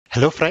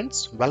Hello friends,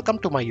 welcome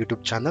to my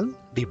YouTube channel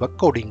Debug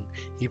Coding.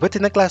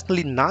 ಇವತ್ತಿನ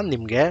ಕ್ಲಾಸ್ನಲ್ಲಿ ನಾನು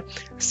ನಿಮಗೆ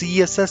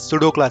CSS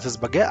Pseudo Classes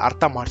ಬಗ್ಗೆ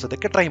ಅರ್ಥ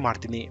ಮಾಡಿಸೋದಕ್ಕೆ ಟ್ರೈ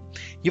ಮಾಡ್ತೀನಿ.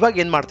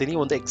 ಇವಾಗ ಏನು ಮಾಡ್ತೀನಿ,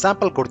 ಒಂದು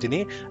ಎಕ್ಸಾಂಪಲ್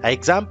ಕೊಡ್ತೀನಿ. ಆ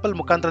ಎಕ್ಸಾಂಪಲ್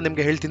ಮುಖಾಂತರ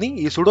ನಿಮಗೆ ಹೇಳ್ತೀನಿ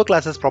ಈ Pseudo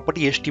Classes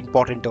ಪ್ರಾಪರ್ಟಿ ಎಷ್ಟು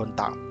ಇಂಪಾರ್ಟೆಂಟ್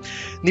ಅಂತ.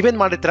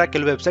 ನೀವೇನು ಮಾಡಿರ್ತೀರಾ,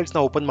 ಕೆಲವು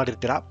ವೆಬ್ಸೈಟ್ಸ್ನ ಓಪನ್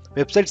ಮಾಡಿರ್ತೀರಾ.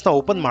 ವೆಬ್ಸೈಟ್ಸ್ನ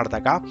ಓಪನ್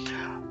ಮಾಡಿದಾಗ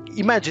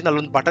ಇಮ್ಯಾಜಿನ್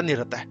ಅಲ್ಲೊಂದು ಬಟನ್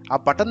ಇರುತ್ತೆ. ಆ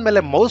ಬಟನ್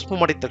ಮೇಲೆ ಮೌಸ್ ಮೂವ್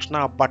ಮಾಡಿದ ತಕ್ಷಣ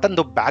ಆ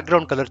ಬಟನ್ದು ಬ್ಯಾಕ್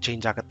ಗ್ರೌಂಡ್ ಕಲರ್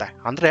ಚೇಂಜ್ ಆಗುತ್ತೆ.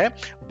 ಅಂದರೆ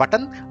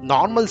ಬಟನ್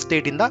ನಾರ್ಮಲ್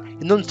ಸ್ಟೇಟಿಂದ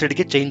ಇನ್ನೊಂದು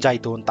ಸ್ಟೇಟ್ಗೆ ಚೇಂಜ್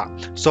ಆಯಿತು ಅಂತ.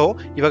 ಸೊ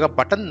ಇವಾಗ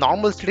ಬಟನ್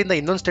ನಾರ್ಮಲ್ ಸ್ಟೇಟಿಂದ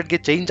ಇನ್ನೊಂದು ಸ್ಟೇಟ್ಗೆ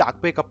ಚೇಂಜ್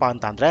ಆಗಬೇಕಪ್ಪ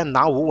ಅಂತ ಅಂದರೆ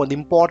ನಾವು ಒಂದು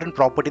ಇಂಪಾರ್ಟೆಂಟ್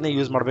ಪ್ರಾಪರ್ಟಿನ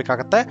ಯೂಸ್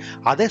ಮಾಡಬೇಕಾಗತ್ತೆ.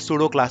 ಅದೇ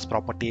ಸೂಡೋ ಕ್ಲಾಸ್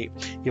ಪ್ರಾಪರ್ಟಿ.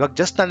 ಇವಾಗ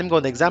ಜಸ್ಟ್ ನಾನು ನಿಮಗೆ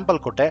ಒಂದು ಎಕ್ಸಾಂಪಲ್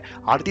ಕೊಟ್ಟೆ.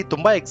 ಆ ರೀತಿ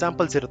ತುಂಬ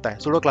ಎಕ್ಸಾಂಪಲ್ಸ್ ಇರುತ್ತೆ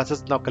ಸೂಡೋ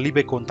ಕ್ಲಾಸಸ್ ನಾವು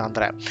ಕಲಿಬೇಕು ಅಂತ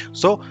ಅಂದರೆ.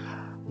 ಸೊ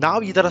ನಾವು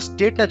ಈ ಥರ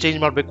ಸ್ಟೇಟ್ನ ಚೇಂಜ್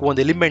ಮಾಡಬೇಕು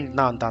ಒಂದು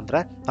ಎಲಿಮೆಂಟ್ನ ಅಂತ ಅಂದರೆ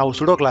ನಾವು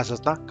ಸೂಡೋ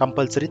ಕ್ಲಾಸಸ್ನ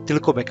ಕಂಪಲ್ಸರಿ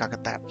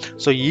ತಿಳ್ಕೊಬೇಕಾಗತ್ತೆ.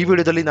 ಸೊ ಈ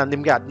ವಿಡಿಯೋದಲ್ಲಿ ನಾನು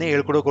ನಿಮಗೆ ಅದನ್ನೇ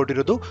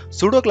ಹೇಳ್ಕೊಟ್ಟಿರೋದು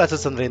ಸೂಡೋ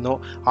ಕ್ಲಾಸಸ್ ಅಂದ್ರೆ ಏನು,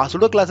 ಆ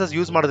ಸೂಡೋ ಕ್ಲಾಸಸ್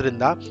ಯೂಸ್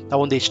ಮಾಡೋದ್ರಿಂದ ನಾವು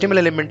ಒಂದು HTML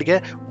ಎಲಿಮೆಂಟ್ಗೆ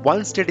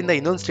ಒಂದು ಸ್ಟೇಟಿಂದ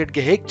ಇನ್ನೊಂದು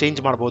ಸ್ಟೇಟ್ಗೆ ಹೇಗೆ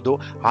ಚೇಂಜ್ ಮಾಡ್ಬೋದು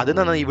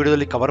ಅದನ್ನು ನಾನು ಈ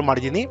ವಿಡಿಯೋದಲ್ಲಿ ಕವರ್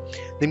ಮಾಡಿದ್ದೀನಿ.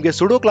 ನಿಮಗೆ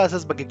ಸೂಡೋ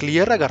ಕ್ಲಾಸಸ್ ಬಗ್ಗೆ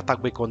ಕ್ಲಿಯರಾಗಿ ಅರ್ಥ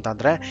ಆಗಬೇಕು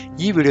ಅಂತಂದರೆ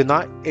ಈ ವಿಡಿಯೋನ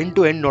ಎಂಡ್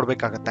ಟು ಎಂಡ್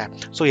ನೋಡಬೇಕಾಗತ್ತೆ.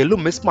 ಸೊ ಎಲ್ಲೂ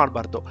ಮಿಸ್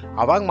ಮಾಡಬಾರ್ದು.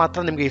 ಆವಾಗ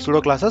ಮಾತ್ರ ನಿಮಗೆ ಈ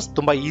ಸೂಡೋ ಕ್ಲಾಸಸ್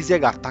ತುಂಬ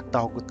ಈಸಿಯಾಗಿ ಅರ್ಥ ಆಗ್ತಾ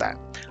ಹೋಗುತ್ತೆ.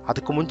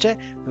 ಅದಕ್ಕೂ ಮುಂಚೆ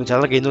ನೀವು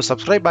ಚಾನಲ್ಗೆ ಇನ್ನೂ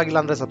ಸಬ್ಸ್ಕ್ರೈಬ್ ಆಗಿಲ್ಲ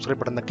ಅಂದರೆ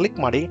ಸಬ್ಸ್ಕ್ರೈಬ್ ಬಟನ್ನ ಕ್ಲಿಕ್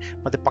ಮಾಡಿ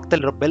ಮತ್ತೆ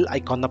ಪಕ್ಕದಲ್ಲಿರೋ ಬೆಲ್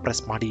ಐಕಾನ್ನ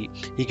ಪ್ರೆಸ್ ಮಾಡಿ.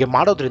 ಹೀಗೆ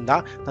ಮಾಡೋದ್ರಿಂದ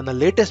ನನ್ನ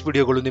ಲೇಟೆಸ್ಟ್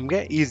ವಿಡಿಯೋಗಳು ನಿಮಗೆ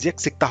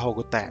ಈಸಿಯಾಗಿ ಸಿಗ್ತಾ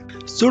ಹೋಗುತ್ತೆ.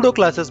 ಸೂಡೋ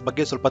ಕ್ಲಾಸಸ್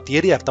ಬಗ್ಗೆ ಸ್ವಲ್ಪ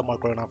ಥಿಯರಿ ಅರ್ಥ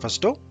ಮಾಡ್ಕೊಳ್ಳೋಣ.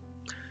 First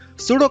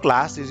Pseudo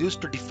class is used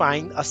to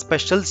define a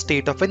special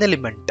state of an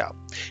element.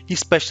 ಈ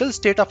special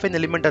state of N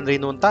element ಅಂದ್ರೆ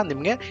ಏನು ಅಂತ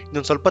ನಿಮಗೆ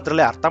ಇನ್ನೊಂದು ಸ್ವಲ್ಪ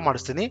ಹೊತ್ತರಲ್ಲೇ ಅರ್ಥ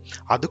ಮಾಡಿಸ್ತೀನಿ.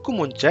 ಅದಕ್ಕೂ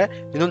ಮುಂಚೆ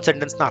ಇನ್ನೊಂದು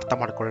ಸೆಂಟೆನ್ಸ್ನ ಅರ್ಥ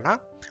ಮಾಡ್ಕೊಳ್ಳೋಣ.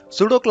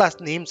 Pseudo class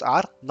names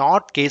R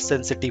not case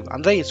sensitive.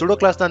 ಅಂದರೆ ಈ ಸೂಡೋ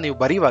ಕ್ಲಾಸ್ನ ನೀವು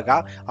ಬರೆಯುವಾಗ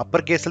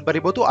ಅಪ್ಪರ್ ಕೇಸಲ್ಲಿ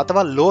ಬರಿಬೋದು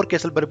ಅಥವಾ ಲೋವರ್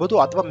ಕೇಸಲ್ಲಿ ಬರಿಬೋದು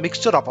ಅಥವಾ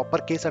mixture of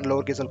upper case and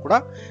lower ಕೇಸಲ್ಲಿ ಕೂಡ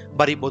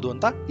ಬರಿಬೋದು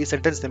ಅಂತ ಈ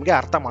ಸೆಂಟೆನ್ಸ್ ನಿಮಗೆ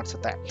ಅರ್ಥ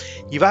ಮಾಡಿಸುತ್ತೆ.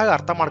 ಇವಾಗ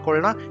ಅರ್ಥ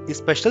ಮಾಡ್ಕೊಳ್ಳೋಣ ಈ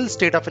special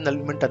state of N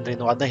element ಅಂದ್ರೆ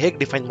ಏನು, ಅದನ್ನ ಹೇಗೆ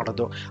ಡಿಫೈನ್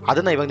ಮಾಡೋದು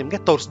ಅದನ್ನ ಇವಾಗ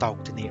ನಿಮಗೆ ತೋರಿಸ್ತಾ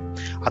ಹೋಗ್ತೀನಿ.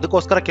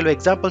 ಅದಕ್ಕೋಸ್ಕರ ಕೆಲವು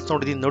ಎಕ್ಸಾಂಪಲ್ಸ್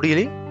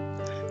ನೋಡಿ.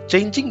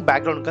 Changing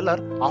back ground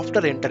colour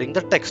after entering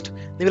the text.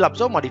 ನೀವು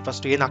ಅಬ್ಸರ್ವ್ ಮಾಡಿ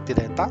ಫಸ್ಟ್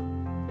ಏನಾಗ್ತಿದೆ ಅಂತ.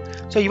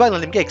 ಸೊ ಇವಾಗ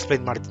ನಾನು ನಿಮಗೆ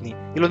ಎಕ್ಸ್ಪ್ಲೈನ್ ಮಾಡ್ತೀನಿ.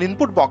 ಇಲ್ಲೊಂದು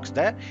ಇನ್ಪುಟ್ ಬಾಕ್ಸ್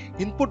ಇದೆ.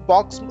 ಇನ್ಪುಟ್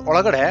ಬಾಕ್ಸ್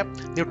ಒಳಗಡೆ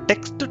ನೀವು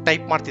ಟೆಕ್ಸ್ಟ್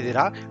ಟೈಪ್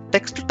ಮಾಡ್ತಿದ್ದೀರಾ.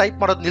 ಟೆಕ್ಸ್ಟ್ ಟೈಪ್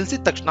ಮಾಡೋದು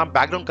ನಿಲ್ಸಿದ ತಕ್ಷಣ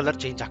ಬ್ಯಾಕ್ ಗ್ರೌಂಡ್ ಕಲರ್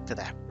ಚೇಂಜ್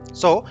ಆಗ್ತಿದೆ.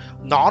 So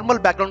normal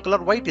back ground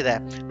colour white ಇದೆ,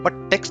 ಬಟ್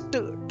ಟೆಕ್ಸ್ಟ್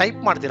ಟೈಪ್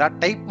ಮಾಡ್ತೀರಾ,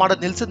 ಟೈಪ್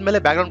ಮಾಡೋದು ನಿಲ್ಸಿದ ಮೇಲೆ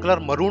ಬ್ಯಾಕ್ ಗ್ರೌಂಡ್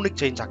ಕಲರ್ ಮರೂನಿಗೆ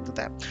ಚೇಂಜ್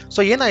ಆಗ್ತದೆ. ಸೊ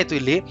ಏನಾಯ್ತು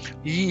ಇಲ್ಲಿ,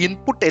 ಈ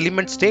ಇನ್ಪುಟ್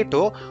ಎಲಿಮೆಂಟ್ ಸ್ಟೇಟು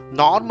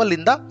ನಾರ್ಮಲ್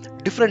ಇಂದ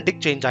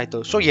ಡಿಫ್ರೆಂಟಿಗೆ ಚೇಂಜ್ ಆಯಿತು.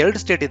 ಸೊ ಎರಡು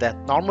ಸ್ಟೇಟ್ ಇದೆ,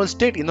 ನಾರ್ಮಲ್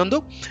ಸ್ಟೇಟ್, ಇನ್ನೊಂದು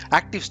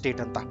ಆಕ್ಟಿವ್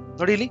ಸ್ಟೇಟ್ ಅಂತ.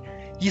 ನೋಡಿ ಇಲ್ಲಿ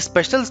ಈ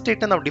ಸ್ಪೆಷಲ್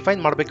ಸ್ಟೇಟ್ನ ನಾವು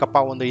ಡಿಫೈನ್ ಮಾಡಬೇಕಪ್ಪ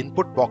ಒಂದು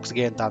ಇನ್ಪುಟ್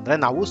ಬಾಕ್ಸ್ಗೆ ಅಂತ ಅಂದರೆ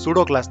ನಾವು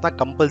ಸೂಡೋ ಕ್ಲಾಸ್ನ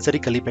ಕಂಪಲ್ಸರಿ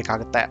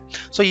ಕಲಿಬೇಕಾಗುತ್ತೆ.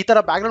 ಸೊ ಈ ಥರ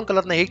ಬ್ಯಾಕ್ಗ್ರೌಂಡ್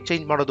ಕಲರ್ನ ಹೇಗೆ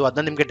ಚೇಂಜ್ ಮಾಡೋದು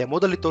ಅದನ್ನ ನಿಮಗೆ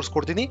ಡೆಮೋದಲ್ಲಿ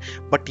ತೋರಿಸ್ಕೊಡ್ತೀನಿ.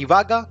 ಬಟ್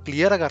ಇವಾಗ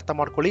ಕ್ಲಿಯರಾಗಿ ಅರ್ಥ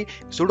ಮಾಡ್ಕೊಳ್ಳಿ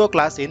ಸೂಡೋ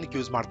ಕ್ಲಾಸ್ ಏನಕ್ಕೆ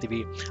ಯೂಸ್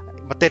ಮಾಡ್ತೀವಿ.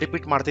 ಮತ್ತೆ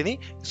ರಿಪೀಟ್ ಮಾಡ್ತೀನಿ,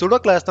 ಸೂಡೋ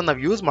ಕ್ಲಾಸ್ನ ನಾವು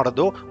ಯೂಸ್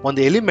ಮಾಡೋದು ಒಂದು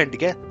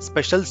ಎಲಿಮೆಂಟ್ಗೆ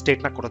ಸ್ಪೆಷಲ್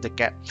ಸ್ಟೇಟ್ನ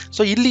ಕೊಡೋದಕ್ಕೆ.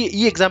 ಸೊ ಇಲ್ಲಿ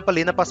ಈ ಎಕ್ಸಾಂಪಲ್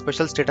ಏನಪ್ಪ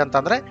ಸ್ಪೆಷಲ್ ಸ್ಟೇಟ್ ಅಂತ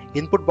ಅಂದರೆ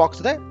ಇನ್ಪುಟ್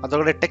ಬಾಕ್ಸ್ ಇದೆ,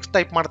 ಅದರೊಳಗಡೆ ಟೆಕ್ಸ್ಟ್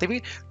ಟೈಪ್ ಮಾಡ್ತೀವಿ.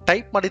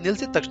 ಟೈಪ್ ಮಾಡಿ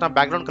ನಿಲ್ಸಿದ ತಕ್ಷಣ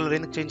ಬ್ಯಾಕ್ಗ್ರೌಂಡ್ ಕಲರ್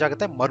ಏನಕ್ಕೆ ಚೇಂಜ್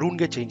ಆಗುತ್ತೆ,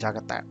 ಮರೂನ್ಗೆ ಚೇಂಜ್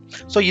ಆಗುತ್ತೆ.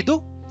 ಸೊ ಇದು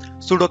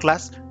ಸೂಡೋ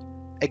ಕ್ಲಾಸ್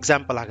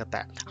ಎಕ್ಸಾಂಪಲ್ ಆಗುತ್ತೆ.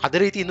 ಅದೇ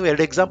ರೀತಿ ಇನ್ನೂ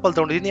ಎರಡು ಎಕ್ಸಾಂಪಲ್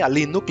ತಗೊಂಡಿದ್ದೀನಿ,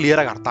 ಅಲ್ಲಿ ಇನ್ನೂ ಕ್ಲಿಯರ್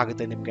ಆಗಿ ಅರ್ಥ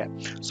ಆಗುತ್ತೆ ನಿಮಗೆ.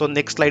 ಸೊ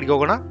ನೆಕ್ಸ್ಟ್ ಸ್ಲೈಡ್ಗೆ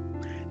ಹೋಗೋಣ.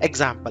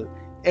 Example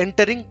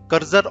entering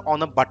cursor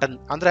on a button.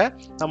 ಅಂದರೆ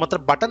ನಮ್ಮ ಹತ್ರ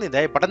ಬಟನ್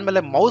ಇದೆ, ಬಟನ್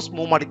ಮೇಲೆ ಮೌಸ್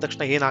ಮೂವ್ ಮಾಡಿದ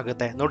ತಕ್ಷಣ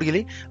ಏನಾಗುತ್ತೆ ನೋಡಿ,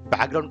 ಇಲ್ಲಿ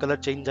ಬ್ಯಾಕ್ ಗ್ರೌಂಡ್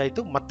ಕಲರ್ ಚೇಂಜ್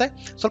ಆಯಿತು, ಮತ್ತೆ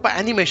ಸ್ವಲ್ಪ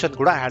ಆನಿಮೇಷನ್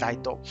ಕೂಡ ಆ್ಯಡ್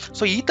ಆಯಿತು.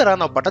 ಸೊ ಈ ಥರ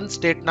ನಾವು ಬಟನ್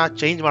ಸ್ಟೇಟ್ನ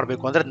ಚೇಂಜ್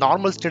ಮಾಡಬೇಕು ಅಂದರೆ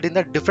ನಾರ್ಮಲ್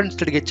ಸ್ಟೇಟಿಂದ ಡಿಫ್ರೆಂಟ್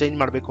ಸ್ಟೇಟ್ಗೆ ಚೇಂಜ್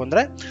ಮಾಡಬೇಕು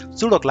ಅಂದರೆ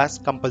ಸೂಡೋ ಕ್ಲಾಸ್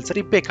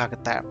ಕಂಪಲ್ಸರಿ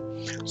ಬೇಕಾಗುತ್ತೆ.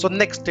 ಸೊ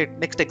ನೆಕ್ಸ್ಟ್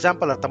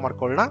ಎಕ್ಸಾಂಪಲ್ ಅರ್ಥ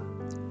ಮಾಡ್ಕೊಳ್ಳೋಣ.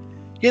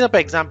 ಏನಪ್ಪ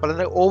ಎಕ್ಸಾಂಪಲ್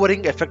ಅಂದರೆ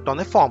hovering effect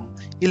on A form.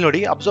 ಇಲ್ಲಿ ನೋಡಿ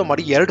ಅಬ್ಸರ್ವ್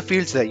ಮಾಡಿ, ಎರಡು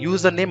ಫೀಲ್ಡ್ಸ್ ಇದೆ,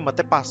 ಯೂಸರ್ ನೇಮ್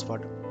ಮತ್ತು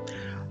ಪಾಸ್ವರ್ಡ್.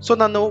 ಸೊ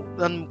ನನ್ನ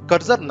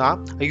ಕರ್ಸರ್ನ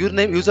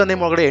ಯೂಸರ್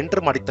ನೇಮ್ ಒಳಗಡೆ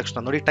ಎಂಟರ್ ಮಾಡಿದ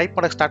ತಕ್ಷಣ ನೋಡಿ, ಟೈಪ್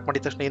ಮಾಡೋಕ್ಕೆ ಸ್ಟಾರ್ಟ್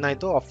ಮಾಡಿದ ತಕ್ಷಣ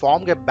ಏನಾಯಿತು, ಆ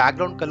ಫಾರ್ಮ್ಗೆ ಬ್ಯಾಕ್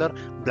ಗ್ರೌಂಡ್ ಕಲರ್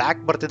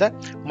ಬ್ಲ್ಯಾಕ್ ಬರ್ತಿದೆ.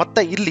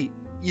 ಮತ್ತು ಇಲ್ಲಿ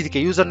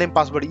ಇದಕ್ಕೆ ಯೂಸರ್ ನೇಮ್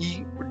ಪಾಸ್ವರ್ಡ್ ಈ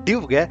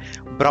ಡಿವ್ಗೆ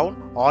ಬ್ರೌನ್,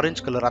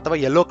 ಆರೆಂಜ್ ಕಲರ್ ಅಥವಾ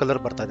ಯೆಲ್ಲೋ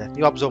ಕಲರ್ ಬರ್ತಾ ಇದೆ,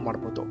 ನೀವು ಅಬ್ಸರ್ವ್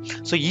ಮಾಡ್ಬೋದು.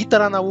 ಸೊ ಈ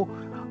ಥರ ನಾವು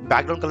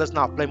ಬ್ಯಾಕ್ಗ್ರೌಂಡ್ ಕಲರ್ಸ್ನ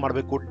ಅಪ್ಲೈ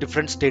ಮಾಡಬೇಕು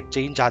ಡಿಫ್ರೆಂಟ್ ಸ್ಟೇಟ್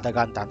ಚೇಂಜ್ ಆದಾಗ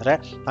ಅಂತ ಅಂದರೆ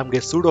ನಮಗೆ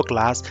ಸೂಡೋ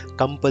ಕ್ಲಾಸ್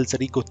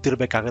ಕಂಪಲ್ಸರಿ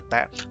ಗೊತ್ತಿರಬೇಕಾಗುತ್ತೆ.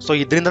 ಸೊ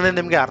ಇದರಿಂದನೇ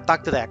ನಿಮಗೆ ಅರ್ಥ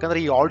ಆಗ್ತದೆ, ಯಾಕಂದರೆ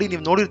ಈ ಆಲ್ರೆಡಿ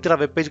ನೀವು ನೋಡಿರ್ತೀರ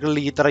ವೆಬ್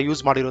ಪೇಜ್ಗಳಲ್ಲಿ ಈ ಥರ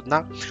ಯೂಸ್ ಮಾಡಿರೋದನ್ನ.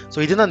 ಸೊ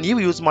ಇದನ್ನು ನೀವು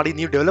ಯೂಸ್ ಮಾಡಿ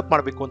ನೀವು ಡೆವಲಪ್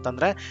ಮಾಡಬೇಕು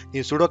ಅಂತಂದರೆ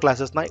ನೀವು ಸೂಡೋ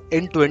ಕ್ಲಾಸಸ್ನ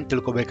ಎಂಡ್ ಟು ಎಂಡ್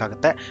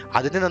ತಿಳ್ಕೊಬೇಕಾಗುತ್ತೆ.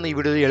 ಅದನ್ನೇ ನಾನು ಈ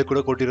ವಿಡಿಯೋದಲ್ಲಿ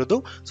ಹೇಳ್ಕೊಟ್ಟಿರೋದು.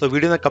 ಸೊ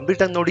ವಿಡಿಯೋನ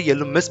ಕಂಪ್ಲೀಟಾಗಿ ನೋಡಿ,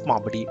 ಎಲ್ಲೂ ಮಿಸ್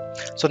ಮಾಡಬೇಡಿ.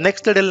 ಸೊ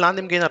ನೆಕ್ಸ್ಟ್ ಸ್ಲೈಡಲ್ಲಿ ನಾನು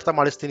ನಿಮ್ಗೆ ಏನು ಅರ್ಥ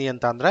ಮಾಡಿಸ್ತೀನಿ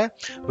ಅಂತ ಅಂದರೆ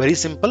ವೆರಿ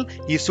ಸಿಂಪಲ್,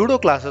 ಈ ಸೂಡೋ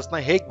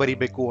ಕ್ಲಾಸಸ್ನ ಹೇಗೆ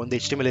ಬರೀಬೇಕು ಒಂದು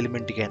HTML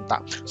ಎಲಿಮೆಂಟ್ಗೆ ಅಂತ.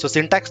 ಸೊ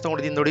ಸಿಂಟ್ಯಾಕ್ಸ್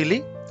ತೊಗೊಂಡಿದ್ದೀನಿ ನೋಡಿ.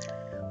 ಇಲ್ಲಿ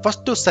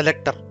ಫಸ್ಟು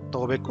ಸೆಲೆಕ್ಟರ್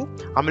ತಗೋಬೇಕು,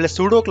 ಆಮೇಲೆ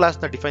ಸೂಡೋ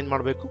ಕ್ಲಾಸ್ನ ಡಿಫೈನ್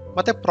ಮಾಡಬೇಕು,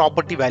 ಮತ್ತೆ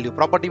ಪ್ರಾಪರ್ಟಿ ವ್ಯಾಲ್ಯೂ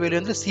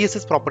ಅಂದರೆ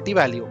CSS ಪ್ರಾಪರ್ಟಿ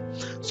ವ್ಯಾಲ್ಯೂ.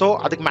 ಸೊ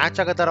ಅದಕ್ಕೆ ಮ್ಯಾಚ್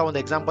ಆಗೋ ಥರ ಒಂದು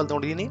ಎಕ್ಸಾಂಪಲ್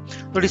ತೊಗೊಂಡಿದ್ದೀನಿ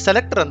ನೋಡಿ.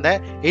 ಸೆಲೆಕ್ಟರ್ ಅಂದರೆ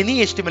ಎನಿ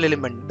HTML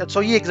ಎಲಿಮೆಂಟ್.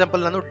 ಸೊ ಈ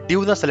ಎಕ್ಸಾಂಪಲ್ ನಾನು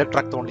ಡಿವ್ನ ಸೆಲೆಕ್ಟರ್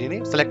ಆಗಿ ತೊಗೊಂಡಿದ್ದೀನಿ,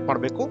 ಸೆಲೆಕ್ಟ್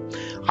ಮಾಡಬೇಕು,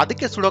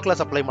 ಅದಕ್ಕೆ ಸೂಡೋ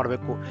ಕ್ಲಾಸ್ ಅಪ್ಲೈ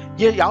ಮಾಡಬೇಕು.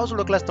 ಯಾವ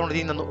ಸೂಡೋ ಕ್ಲಾಸ್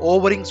ತೊಗೊಂಡಿದ್ದೀನಿ, ನಾನು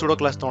ಓವರಿಂಗ್ ಸೂಡೋ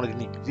ಕ್ಲಾಸ್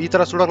ತೊಗೊಂಡಿದ್ದೀನಿ. ಈ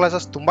ಥರ ಸೂಡೋ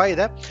ಕ್ಲಾಸಸ್ ತುಂಬ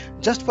ಇದೆ.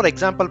 ಜಸ್ಟ್ ಫಾರ್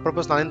ಎಕ್ಸಾಂಪಲ್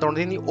ಪರ್ಪಸ್ ನಾನೇನು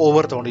ತೊಗೊಂಡಿದ್ದೀನಿ,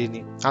 ಓವರ್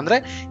ತೊಗೊಂಡಿದ್ದೀನಿ. ಅಂದರೆ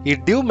ಈ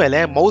ಡಿವ್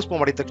ಮೇಲೆ ಮೌಸ್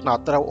ಮೂವ್ ಮಾಡಿದ ತಕ್ಷಣ,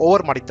 ಆ ಥರ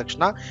ಓವರ್ ಮಾಡಿದ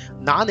ತಕ್ಷಣ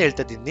ನಾನು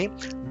ಹೇಳ್ತಾ ಇದ್ದೀನಿ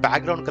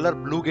ಬ್ಯಾಕ್ ಗ್ರೌಂಡ್ ಕಲರ್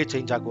ಬ್ಲೂಗೆ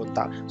ಚೇಂಜ್ ಆಗುವಂತ.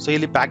 ಸೊ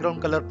ಇಲ್ಲಿ ಬ್ಯಾಕ್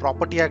ಗ್ರೌಂಡ್ ಕಲರ್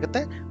ಪ್ರಾಪರ್ಟಿ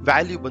ಆಗುತ್ತೆ,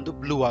 ವ್ಯಾಲ್ಯೂ ಬಂದು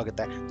ಬ್ಲೂ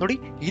ಆಗುತ್ತೆ. ನೋಡಿ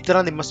ಈ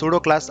ತರ ನಿಮ್ಮ ಸೂಡೋ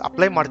ಕ್ಲಾಸ್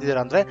ಅಪ್ಲೈ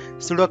ಮಾಡ್ತಿದ್ದೀರಾ ಅಂದ್ರೆ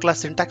ಸೂಡೋ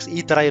ಕ್ಲಾಸ್ ಸಿಂಟ್ಯಾಕ್ಸ್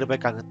ಈ ತರ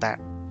ಇರಬೇಕಾಗುತ್ತೆ.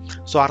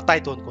 ಸೊ ಅರ್ಥ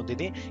ಆಯ್ತು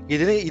ಅನ್ಕೊಂತೀನಿ.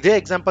 ಇದೇ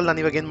ಎಕ್ಸಾಂಪಲ್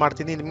ನಾನು ಇವಾಗ ಏನು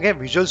ಮಾಡ್ತೀನಿ, ನಿಮಗೆ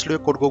ವಿಜುವಲ್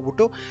ಸ್ಟುಡಿಯೋ ಕೋಡ್ಗೆ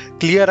ಹೋಗ್ಬಿಟ್ಟು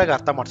ಕ್ಲಿಯರ್ ಆಗಿ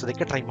ಅರ್ಥ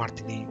ಮಾಡಿಸೋದಕ್ಕೆ ಟ್ರೈ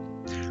ಮಾಡ್ತೀನಿ.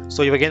 ಸೊ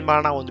ಇವಾಗ ಏನು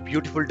ಮಾಡೋಣ, ಒಂದು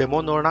ಬ್ಯೂಟಿಫುಲ್ ಡೆಮೋ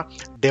ನೋಡೋಣ.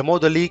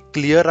 ಡೆಮೋದಲ್ಲಿ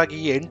ಕ್ಲಿಯರ್ ಆಗಿ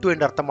ಎಂಡ್ ಟು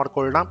ಎಂಡ್ ಅರ್ಥ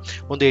ಮಾಡ್ಕೊಳ್ಳೋಣ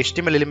ಒಂದು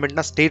HTML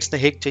ಎಲಿಮೆಂಟ್ನ ಸ್ಟೇಟ್ಸ್ನ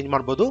ಹೇಗೆ ಚೇಂಜ್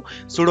ಮಾಡ್ಬೋದು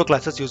ಸೂಡೋ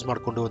ಕ್ಲಾಸಸ್ ಯೂಸ್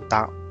ಮಾಡಿಕೊಂಡು ಅಂತ.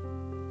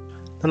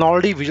 ನಾನು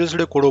already visual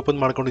studio code open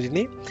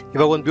ಮಾಡ್ಕೊಂಡಿದ್ದೀನಿ.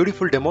 ಇವಾಗ ಒಂದು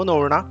ಬ್ಯೂಟಿಫುಲ್ ಡೆಮೋ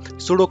ನೋಡೋಣ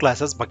ಸೂಡೋ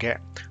ಕ್ಲಾಸಸ್ ಬಗ್ಗೆ.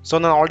 ಸೊ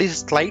ನಾನು ಆಲ್ರೆಡಿ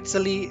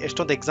ಸ್ಲೈಡ್ಸಲ್ಲಿ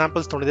ಎಷ್ಟೊಂದು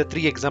ಎಕ್ಸಾಂಪಲ್ಸ್ ತೊಗೊಂಡಿದ್ದೆ,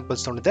 3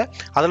 ಎಕ್ಸಾಂಪಲ್ಸ್ ತೊಗೊಂಡಿದ್ದೆ.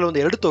 ಅದರಲ್ಲಿ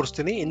ಒಂದು 2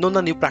 ತೋರಿಸ್ತೀನಿ,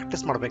 ಇನ್ನೊಂದು ನೀವು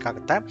ಪ್ರಾಕ್ಟೀಸ್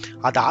ಮಾಡಬೇಕಾಗುತ್ತೆ.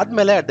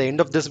 ಅದಾದಮೇಲೆ at the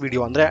end of this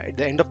video, ಅಂದರೆ at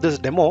the end of this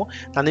demo,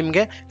 ನಾನು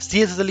ನಿಮಗೆ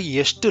CSS ಅಲ್ಲಿ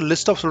ಎಷ್ಟು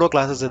ಲಿಸ್ಟ್ ಆಫ್ ಸೂಡೋ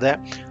ಕ್ಲಾಸಸ್ ಇದೆ,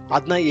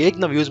 ಅದನ್ನ ಹೇಗೆ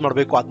ನಾವು ಯೂಸ್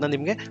ಮಾಡಬೇಕು ಅದನ್ನ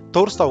ನಿಮಗೆ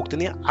ತೋರಿಸ್ತಾ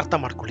ಹೋಗ್ತೀನಿ, ಅರ್ಥ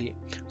ಮಾಡ್ಕೊಳ್ಳಿ.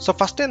 ಸೊ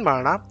ಫಸ್ಟ್ ಏನು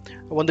ಮಾಡೋಣ,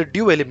 ಒಂದು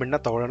ಡ್ಯೂ ಎಲಿಮೆಂಟ್ನ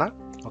ತೊಗೊಳ್ಳೋಣ.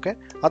 ಓಕೆ,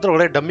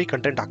 ಅದರೊಳಗಡೆ ಡಮ್ಮಿ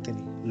ಕಂಟೆಂಟ್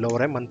ಹಾಕ್ತೀನಿ,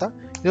 ಲೋರೆಮ್ ಅಂತ.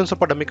 ಇನ್ನೊಂದು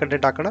ಸ್ವಲ್ಪ ಡಮ್ಮಿ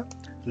ಕಂಟೆಂಟ್ ಹಾಕೋಣ,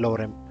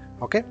 ಲೋರೆಮ್.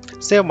 ಓಕೆ,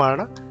 ಸೇವ್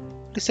ಮಾಡೋಣ.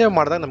 ಸೇವ್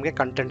ಮಾಡಿದಾಗ ನಮಗೆ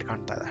ಕಂಟೆಂಟ್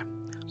ಕಾಣ್ತಾ ಇದೆ.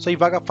 ಸೊ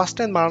ಇವಾಗ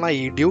ಫಸ್ಟ್ ಏನು ಮಾಡೋಣ,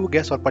 ಈ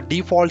ಡ್ಯೂಗೆ ಸ್ವಲ್ಪ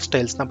ಡಿಫಾಲ್ಟ್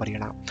ಸ್ಟೈಲ್ಸ್ನ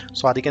ಬರೆಯೋಣ.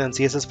 ಸೊ ಅದಕ್ಕೆ ನಾನು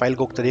CSS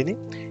ಫೈಲ್ಗೆ ಹೋಗ್ತಾ ಇದ್ದೀನಿ.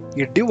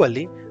 ಈ ಡ್ಯೂ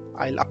ಅಲ್ಲಿ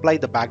I will apply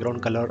the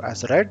background colour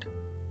as red.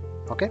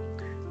 Okay,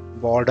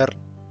 border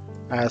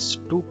as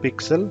 2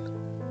 pixel,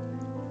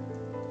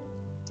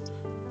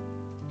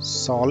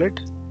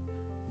 solid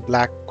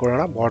black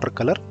ಕೊಡೋಣ ಬಾರ್ಡರ್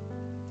ಕಲರ್.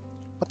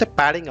 ಮತ್ತೆ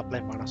ಪ್ಯಾಡಿಂಗ್ ಅಪ್ಲೈ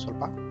ಮಾಡೋಣ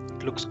ಸ್ವಲ್ಪ,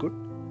 it looks good.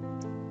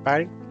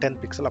 Padding 10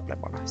 pixel apply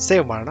ಮಾಡೋಣ,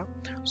 ಸೇವ್ ಮಾಡೋಣ.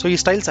 ಸೊ ಈ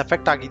ಸ್ಟೈಲ್ಸ್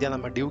ಎಫೆಕ್ಟ್ ಆಗಿದೆಯಾ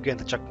ನಮ್ಮ ಡ್ಯೂಗೆ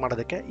ಅಂತ ಚೆಕ್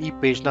ಮಾಡೋದಕ್ಕೆ ಈ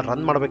ಪೇಜ್ನ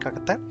ರನ್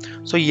ಮಾಡಬೇಕಾಗುತ್ತೆ.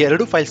 ಸೊ ಈ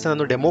 2 ಫೈಲ್ಸ್ನ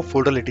ನಾನು ಡೆಮೋ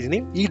ಫೋಲ್ಡರ್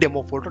ಇಟ್ಟಿದ್ದೀನಿ. ಈ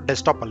ಡೆಮೋ ಫೋಲ್ಡರ್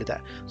ಡೆಸ್ಕ್ಟಾಪಲ್ಲಿದೆ.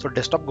 ಸೊ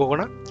ಡೆಸ್ಕ್ಟಾಪ್ಗೆ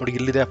ಹೋಗೋಣ. ನೋಡಿ,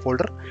 ಇಲ್ಲಿದೆ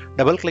ಫೋಲ್ಡರ್.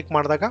 ಡಬಲ್ ಕ್ಲಿಕ್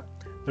ಮಾಡಿದಾಗ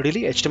ನೋಡಿ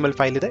ಇಲ್ಲಿ HTML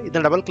ಫೈಲ್ ಇದೆ.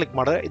 ಇದನ್ನ ಡಬಲ್ ಕ್ಲಿಕ್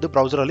ಮಾಡಿದ್ರೆ ಇದು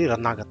ಬ್ರೌಸರಲ್ಲಿ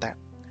ರನ್ ಆಗುತ್ತೆ.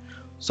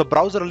 ಸೊ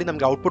ಬ್ರೌಸರಲ್ಲಿ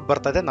ನಮಗೆ ಔಟ್ಪುಟ್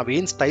ಬರ್ತಾ ಇದೆ.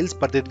 ನಾವೇನು ಸ್ಟೈಲ್ಸ್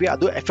ಬರ್ದಿದ್ವಿ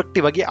ಅದು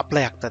ಎಫೆಕ್ಟಿವ್ ಆಗಿ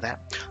ಅಪ್ಲೈ ಆಗ್ತದೆ.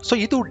 ಸೊ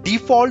ಇದು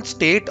default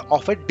state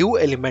of A due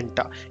element.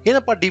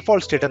 ಏನಪ್ಪ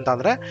ಡಿಫಾಲ್ಟ್ ಸ್ಟೇಟ್ ಅಂತ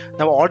ಅಂದರೆ,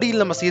 ನಾವು ಆಲ್ರೆಡಿ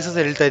ನಮ್ಮ CSS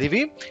ಹೇಳ್ತಾ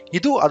ಇದ್ದೀವಿ,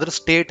 ಇದು ಅದರ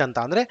ಸ್ಟೇಟ್ ಅಂತ.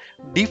 ಅಂದರೆ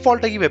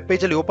ಡಿಫಾಲ್ಟ್ ಆಗಿ ವೆಬ್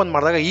ಪೇಜಲ್ಲಿ ಓಪನ್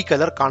ಮಾಡಿದಾಗ ಈ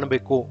ಕಲರ್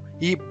ಕಾಣಬೇಕು,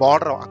 ಈ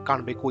ಬಾರ್ಡರ್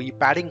ಕಾಣಬೇಕು, ಈ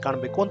ಪ್ಯಾಡಿಂಗ್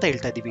ಕಾಣಬೇಕು ಅಂತ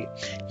ಹೇಳ್ತಾ ಇದ್ದೀವಿ.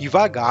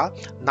 ಇವಾಗ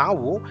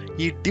ನಾವು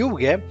ಈ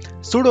ಡ್ಯೂಗೆ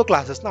ಸೂಡೋ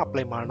ಕ್ಲಾಸಸ್ನ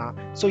ಅಪ್ಲೈ ಮಾಡೋಣ.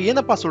 ಸೊ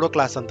ಏನಪ್ಪ ಸೂಡೋ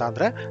ಕ್ಲಾಸ್ ಅಂತ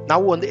ಅಂದರೆ,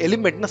 ನಾವು ಒಂದು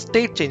ಎಲಿಮೆಂಟ್ನ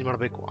ಸ್ಟೇಟ್ ಚೇಂಜ್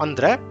ಮಾಡಬೇಕು.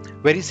 ಅಂದರೆ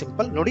ವೆರಿ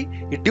ಸಿಂಪಲ್. ನೋಡಿ,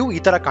 ಈ ಡ್ಯೂ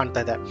ಈ ಥರ ಕಾಣ್ತಾ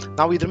ಇದೆ.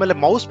 ನಾವು ಇದ್ರ ಮೇಲೆ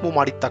ಮೌಸ್ ಮೂವ್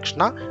ಮಾಡಿದ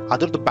ತಕ್ಷಣ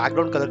ಅದರದ್ದು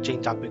ಬ್ಯಾಕ್ಗ್ರೌಂಡ್ ಕಲರ್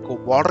ಚೇಂಜ್ ಆಗಬೇಕು,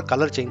 ಬಾರ್ಡರ್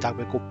ಕಲರ್ ಚೇಂಜ್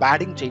ಆಗಬೇಕು,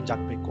 ಪ್ಯಾಡಿಂಗ್ ಚೇಂಜ್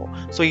ಆಗಬೇಕು.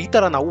 ಸೊ ಈ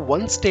ಥರ ನಾವು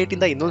ಒಂದು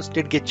ಸ್ಟೇಟಿಂದ ಇನ್ನೊಂದು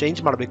ಸ್ಟೇಟ್ಗೆ ಚೇಂಜ್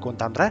ಮಾಡಬೇಕು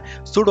ಅಂತ ಅಂದರೆ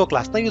ಸೂಡೋ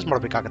ಕ್ಲಾಸ್ನ ಯೂಸ್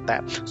ಮಾಡಬೇಕಾಗುತ್ತೆ.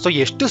 ಸೊ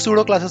ಎಷ್ಟು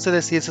ಸೂಡೋ ಕ್ಲಾಸಸ್ ಇದೆ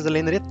CSS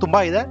ಅಲ್ಲಿ ಅಂದರೆ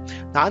ತುಂಬ ಇದೆ.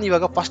 ನಾನು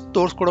ಇವಾಗ ಫಸ್ಟ್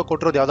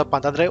ಕೊಟ್ಟಿರೋದು ಯಾವುದಪ್ಪ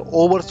ಅಂತಂದರೆ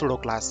ಓವರ್ ಸೂಡೋ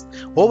ಕ್ಲಾಸ್.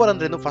 ಓವರ್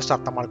ಅಂದ್ರೇನು ಫಸ್ಟ್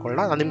ಅರ್ಥ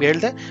ಮಾಡ್ಕೊಳ್ಳೋಣ. ನಾನು ನಿಮ್ಗೆ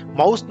ಹೇಳಿದೆ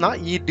ಮೌಸ್ನ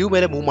ಈ ಡ್ಯೂ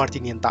ಮೇಲೆ ಮೂವ್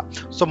ಮಾಡ್ತೀನಿ ಅಂತ.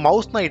 ಸೊ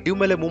ಮೌಸ್ನ ಈ ಡ್ಯೂ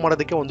ಮೇಲೆ ಮೂವ್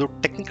ಮಾಡೋದಕ್ಕೆ ಒಂದು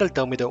ಟೆಕ್ನಿಕಲ್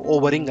ಟರ್ಮ್ ಇದೆ,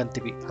 ಓವರಿಂಗ್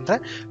ಅಂತೀವಿ. ಅಂದರೆ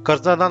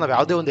ಕರ್ಸರ್ನ ನಾವು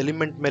ಯಾವುದೇ ಒಂದು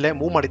ಎಲಿಮೆಂಟ್ ಮೇಲೆ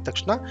ಮೂವ್ ಮಾಡಿದ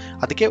ತಕ್ಷಣ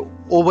ಅದಕ್ಕೆ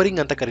ಓವರಿಂಗ್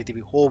ಅಂತ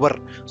ಕರಿತೀವಿ, over.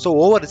 So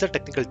over is a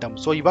technical term.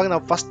 So ಇವಾಗ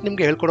ನಾವು ಫಸ್ಟ್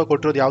ನಿಮಗೆ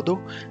ಕೊಟ್ಟಿರೋದು ಯಾವುದು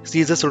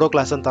CSS ಸೂಡೋ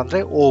ಕ್ಲಾಸ್ ಅಂತ ಅಂದರೆ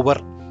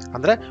ಓವರ್.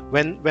 ಅಂದರೆ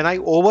when I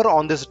over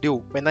on this due,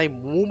 when I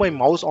move my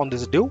mouse on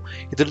this due,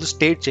 ಇದರದ್ದು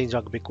ಸ್ಟೇಟ್ ಚೇಂಜ್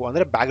ಆಗಬೇಕು.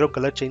 ಅಂದರೆ ಬ್ಯಾಕ್ಗ್ರೌಂಡ್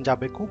ಕಲರ್ ಚೇಂಜ್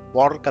ಆಗಬೇಕು,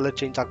 ಬಾರ್ಡರ್ ಕಲರ್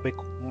ಚೇಂಜ್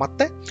ಆಗಬೇಕು,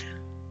 ಮತ್ತೆ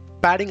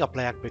ಪ್ಯಾಡಿಂಗ್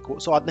ಅಪ್ಲೈ ಆಗಬೇಕು.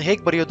 ಸೊ ಅದನ್ನ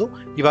ಹೇಗೆ ಬರೆಯೋದು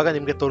ಇವಾಗ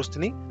ನಿಮಗೆ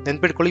ತೋರಿಸ್ತೀನಿ,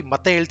 ನೆನ್ಪಿಟ್ಕೊಳ್ಳಿ.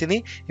 ಮತ್ತೆ ಹೇಳ್ತೀನಿ,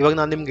 ಇವಾಗ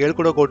ನಾನು ನಿಮ್ಗೆ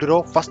ಕೊಟ್ಟಿರೋ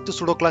ಫಸ್ಟ್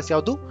ಸೂಡೋ ಕ್ಲಾಸ್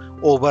ಯಾವುದು,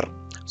 ಓವರ್.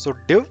 ಸೊ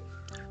ಡಿವ್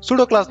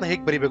ಸೂಡೋ ಕ್ಲಾಸ್ನ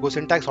ಹೇಗೆ ಬರೀಬೇಕು,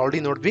 ಸಿಂಟ್ಯಾಕ್ಸ್ ಆಲ್ರೆಡಿ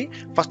ನೋಡಿದ್ವಿ.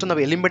 ಫಸ್ಟ್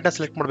ನಾವು ಎಲಿಮೆಂಟ್ನ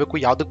ಸೆಲೆಕ್ಟ್ ಮಾಡಬೇಕು,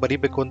 ಯಾವುದಕ್ಕೆ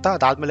ಬರೀಬೇಕು ಅಂತ.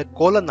 ಅದಾದಮೇಲೆ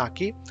ಕೋಲನ್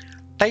ಹಾಕಿ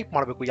ಟೈಪ್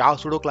ಮಾಡಬೇಕು ಯಾವ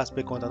ಸೂಡೋ ಕ್ಲಾಸ್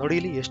ಬೇಕು ಅಂತ. ನೋಡಿ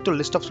ಇಲ್ಲಿ ಎಷ್ಟು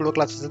ಲಿಸ್ಟ್ ಆಫ್ ಸೂಡೋ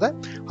ಕ್ಲಾಸಸ್ ಇದೆ,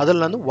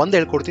 ಅದ್ರಲ್ಲಿ ನಾನು ಒಂದು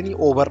ಹೇಳ್ಕೊಡ್ತೀನಿ,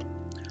 ಓವರ್.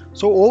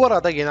 ಸೊ ಓವರ್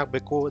ಆದಾಗ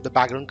ಏನಾಗಬೇಕು, the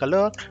background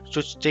colour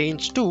should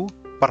change to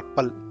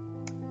purple.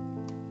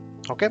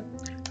 Okay,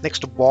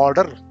 next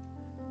border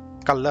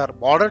colour,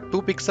 border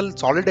 2 pixel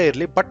ಸಾಲಿಡೇ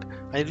ಇರಲಿ, but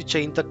I will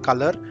change the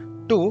colour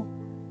to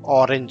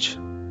orange.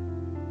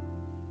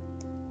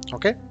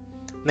 Okay,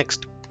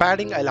 next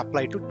padding I will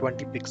apply to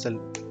 20 pixel.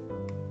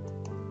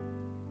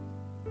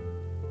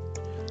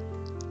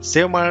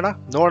 Save ಮಾಡೋಣ,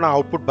 ನೋಡೋಣ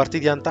output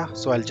ಬರ್ತಿದ್ಯಾ ಅಂತ.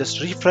 So I just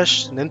refresh.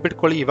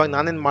 ನೆನ್ಪಿಟ್ಕೊಳ್ಳಿ, ಇವಾಗ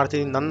ನಾನೇನು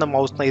ಮಾಡ್ತೀನಿ, ನನ್ನ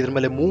ಮೌಸ್ನ ಇದ್ರ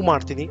ಮೇಲೆ ಮೂವ್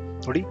ಮಾಡ್ತೀನಿ.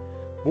 ನೋಡಿ,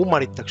 ಮೂವ್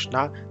ಮಾಡಿದ ತಕ್ಷಣ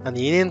ನಾನು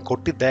ಏನೇನು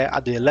ಕೊಟ್ಟಿದ್ದೆ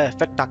ಅದು ಎಲ್ಲ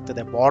ಎಫೆಕ್ಟ್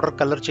ಆಗ್ತದೆ. ಬಾರ್ಡರ್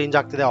ಕಲರ್ ಚೇಂಜ್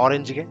ಆಗ್ತಿದೆ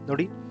ಆರೆಂಜ್ಗೆ,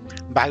 ನೋಡಿ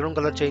ಬ್ಯಾಕ್ಗ್ರೌಂಡ್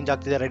ಕಲರ್ ಚೇಂಜ್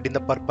ಆಗ್ತಿದೆ ರೆಡ್ ಇಂದ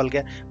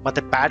ಪರ್ಪಲ್ಗೆ,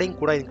 ಮತ್ತೆ ಪ್ಯಾಡಿಂಗ್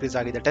ಕೂಡ ಇನ್ಕ್ರೀಸ್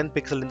ಆಗಿದೆ 10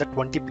 pixel ಇಂದ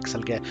 20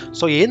 pixelಗೆ.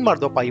 ಸೊ ಏನು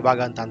ಮಾಡ್ದಪ್ಪ ಇವಾಗ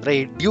ಅಂತ ಅಂದರೆ,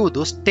 ಈ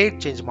ಡ್ಯೂದು ಸ್ಟೇಟ್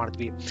ಚೇಂಜ್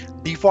ಮಾಡಿದ್ವಿ.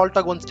 ಡಿಫಾಲ್ಟ್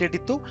ಆಗಿ ಒಂದು ಸ್ಟೇಟ್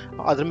ಇತ್ತು,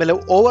 ಅದ್ರ ಮೇಲೆ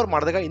ಓವರ್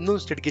ಮಾಡಿದಾಗ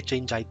ಇನ್ನೊಂದು ಸ್ಟೇಟ್ಗೆ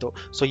ಚೇಂಜ್ ಆಯಿತು.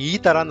 ಸೊ ಈ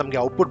ಥರ ನಮಗೆ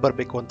ಔಟ್ಪುಟ್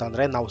ಬರಬೇಕು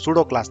ಅಂತಂದರೆ ನಾವು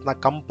ಸೂಡೋ ಕ್ಲಾಸ್ನ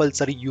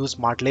ಕಂಪಲ್ಸರಿ ಯೂಸ್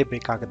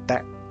ಮಾಡಲೇಬೇಕಾಗುತ್ತೆ.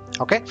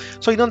 ಓಕೆ,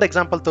 ಸೊ ಇನ್ನೊಂದು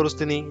ಎಕ್ಸಾಂಪಲ್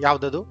ತೋರಿಸ್ತೀನಿ.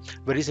 ಯಾವುದದು,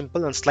 ವೆರಿ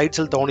ಸಿಂಪಲ್. ನಾನು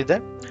ಸ್ಲೈಡ್ಸಲ್ಲಿ ತೊಗೊಂಡಿದ್ದೆ.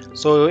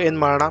 ಸೊ ಏನು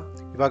ಮಾಡೋಣ,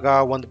 ಇವಾಗ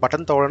ಒಂದು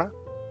ಬಟನ್ ತೊಗೊಳ್ಳೋಣ.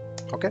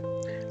 ಓಕೆ,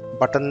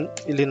 ಬಟನ್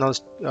ಇಲ್ಲಿ ನಾನು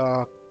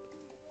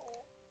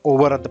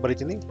ಓವರ್ ಅಂತ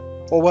ಬರೀತೀನಿ,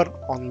 ಓವರ್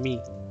ಆನ್ ಮೀ.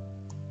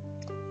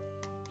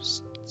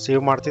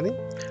 ಸೇವ್ ಮಾಡ್ತೀನಿ.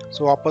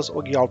 ಸೊ ವಾಪಸ್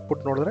ಹೋಗಿ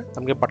ಔಟ್ಪುಟ್ ನೋಡಿದ್ರೆ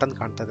ನಮಗೆ ಬಟನ್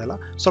ಕಾಣ್ತಾ ಇದೆಯಲ್ಲ.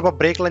 ಸ್ವಲ್ಪ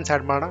ಬ್ರೇಕ್ ಲೈನ್ಸ್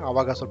ಆ್ಯಡ್ ಮಾಡೋಣ,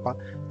 ಆವಾಗ ಸ್ವಲ್ಪ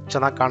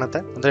ಚೆನ್ನಾಗಿ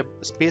ಕಾಣುತ್ತೆ, ಅಂದರೆ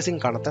ಸ್ಪೇಸಿಂಗ್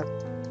ಕಾಣುತ್ತೆ.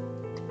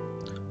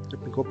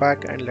 Go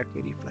back and let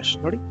me refresh.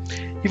 ನೋಡಿ,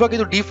 ಇವಾಗ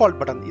ಇದು ಡಿಫಾಲ್ಟ್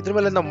ಬಟನ್. ಇದ್ರ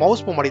ಮೇಲೆ ನಾವು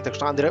ಮೌಸ್ ಮೂವ್ ಮಾಡಿದ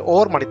ತಕ್ಷಣ, ಅಂದರೆ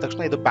ಓವರ್ ಮಾಡಿದ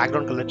ತಕ್ಷಣ ಇದು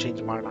ಬ್ಯಾಕ್ಗ್ರೌಂಡ್ ಕಲರ್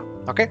ಚೇಂಜ್ ಮಾಡೋಣ.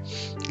 Okay,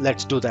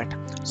 let's do that.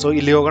 So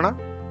ಇಲ್ಲಿ ಹೋಗೋಣ.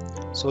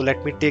 So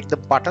let me take the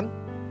button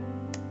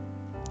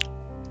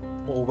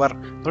over.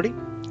 ನೋಡಿ,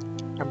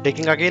 I'm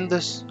taking again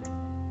this.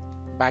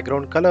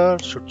 Background color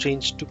should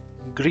change to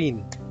green.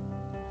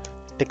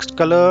 Text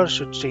color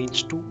should change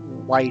to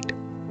white.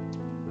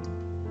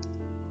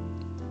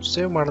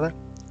 Save ಮಾಡಿದೆ.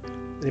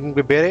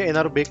 ನಿಮಗೆ ಬೇರೆ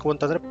ಏನಾದ್ರು ಬೇಕು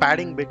ಅಂತಂದರೆ,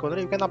 ಪ್ಯಾಡಿಂಗ್ ಬೇಕು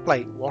ಅಂದರೆ you can apply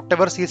what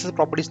ever CSS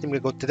properties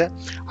ನಿಮಗೆ ಗೊತ್ತಿದೆ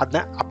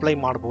ಅದನ್ನ ಅಪ್ಲೈ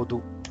ಮಾಡ್ಬೋದು.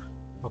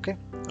 Okay,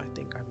 I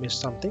think I miss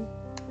something.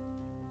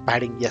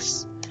 Padding, S.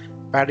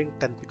 Padding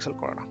 10 pixel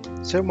ಕೊಡೋಣ.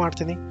 ಸೇವ್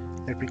ಮಾಡ್ತೀನಿ.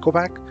 Let me go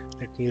back,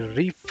 let me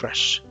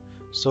refresh.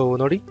 So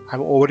ನೋಡಿ, I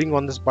am hovering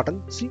on this button.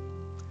 C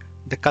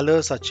the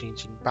colors are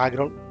changing,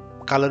 background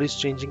color is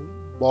changing,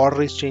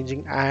 border is changing,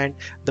 and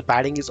the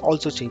padding is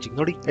also changing.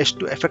 ನೋಡಿ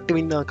ಎಷ್ಟು effective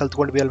ಇನ್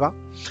ಕಲ್ತ್ಕೊಂಡ್ವಿ ಅಲ್ವಾ.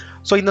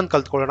 So ಇನ್ನೊಂದು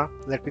ಕಲ್ತ್ಕೊಳ್ಳೋಣ.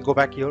 Let me go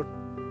back here.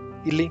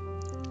 ಇಲ್ಲಿ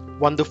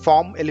ಒಂದು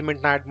form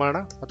ಎಲಿಮೆಂಟ್ನ add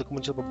ಮಾಡೋಣ. ಅದಕ್ಕೆ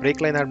ಮುಂಚೆ ಸ್ವಲ್ಪ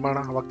ಬ್ರೇಕ್ ಲೈನ್ ಆ್ಯಡ್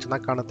ಮಾಡೋಣ, ಅವಾಗ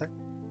ಚೆನ್ನಾಗಿ ಕಾಣುತ್ತೆ.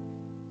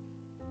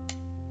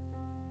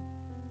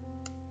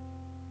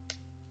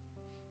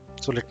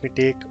 So let me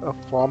take a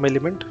form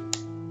element.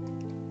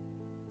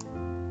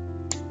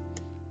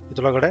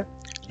 ಇದರೊಳಗಡೆ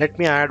let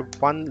me add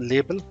one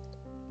label.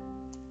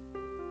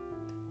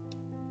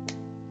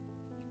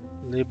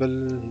 Label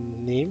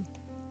name,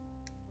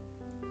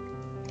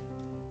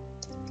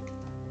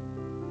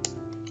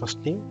 first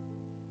name.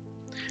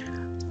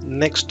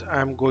 Next I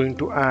am going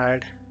to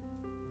add,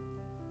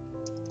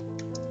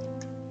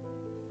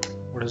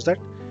 what is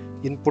that,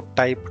 input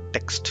type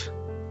text.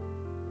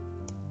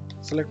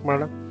 Select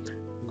mada,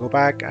 go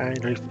back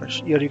and refresh.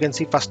 Here you can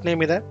see first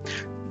name ಇದೆ.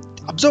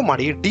 Observe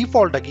ಮಾಡಿ,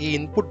 default ಆಗಿ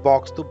input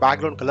box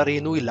background colour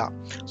ಏನೂ ಇಲ್ಲ.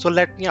 So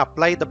let me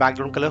apply the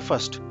background colour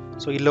first.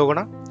 So ಇಲ್ಲಿ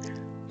ಹೋಗೋಣ,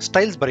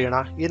 styles ಬರೆಯೋಣ.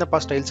 ಏನಪ್ಪ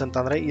styles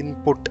ಅಂತಂದ್ರೆ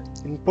input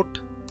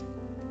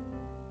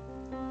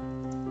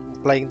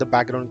applying the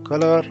background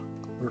colour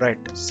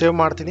red. Save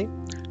ಮಾಡ್ತೀನಿ.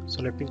 So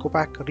let me go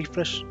back,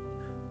 refresh.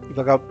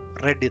 ಇವಾಗ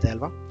ರೆಡ್ ಇದೆ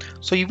ಅಲ್ವಾ.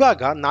 ಸೊ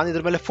ಇವಾಗ ನಾನು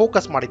ಇದ್ರ ಮೇಲೆ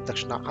ಫೋಕಸ್ ಮಾಡಿದ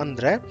ತಕ್ಷಣ,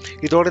 ಅಂದ್ರೆ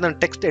ಇದರೊಳಗೆ ನಾನು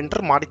ಟೆಕ್ಸ್ಟ್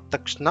ಎಂಟರ್ ಮಾಡಿದ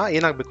ತಕ್ಷಣ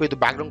ಏನಾಗಬೇಕು, ಇದು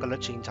ಬ್ಯಾಕ್ಗ್ರೌಂಡ್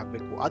ಕಲರ್ ಚೇಂಜ್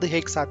ಆಗಬೇಕು. ಅದು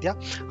ಹೇಗೆ ಸಾಧ್ಯ?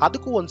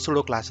 ಅದಕ್ಕೂ ಒಂದು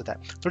ಸುಡೋ ಕ್ಲಾಸ್ ಇದೆ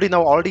ನೋಡಿ.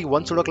 ನಾವು ಆಲ್ರೆಡಿ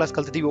ಒಂದು ಸುಡೋ ಕ್ಲಾಸ್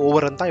ಕಲ್ತಿದ್ದೀವಿ,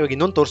 ಓವರ್ ಅಂತ. ಇವಾಗ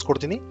ಇನ್ನೊಂದು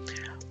ತೋರಿಸ್ಕೊಡ್ತೀನಿ.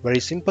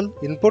 Very simple.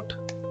 Input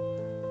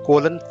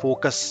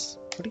focus.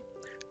 ನೋಡಿ,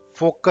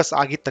 ಫೋಕಸ್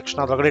ಆಗಿದ ತಕ್ಷಣ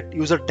ಅದರೊಳಗಡೆ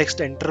ಯೂಸರ್ ಟೆಕ್ಸ್ಟ್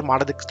ಎಂಟರ್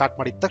ಮಾಡೋದಕ್ಕೆ ಸ್ಟಾರ್ಟ್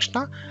ಮಾಡಿದ ತಕ್ಷಣ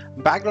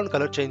ಬ್ಯಾಕ್ಗ್ರೌಂಡ್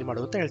ಕಲರ್ ಚೇಂಜ್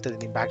ಮಾಡು ಅಂತ ಹೇಳ್ತಾ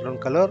ಇದ್ದೀನಿ. Background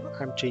colour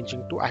I am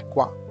changing to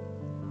aqua.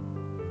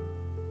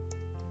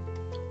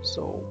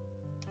 So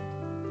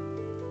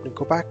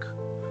go back,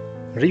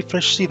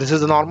 refresh. See, this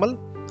is the normal.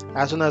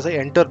 As soon as I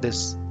enter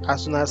this,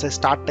 as soon as I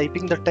start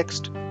typing the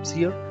text,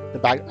 see here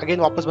the back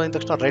again ವಾಪಸ್ ಬಂದ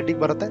ತಕ್ಷಣ red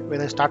ಬರುತ್ತೆ.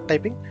 when I start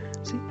typing,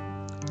 see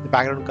the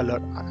background color,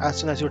 as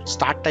soon as you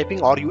start typing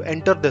or you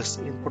enter this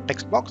input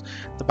text box,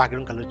 the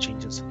background color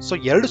changes. So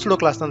ಎರಡು ಸುಡೋ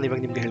class ನಾನು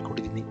ಇವಾಗ ನಿಮಗೆ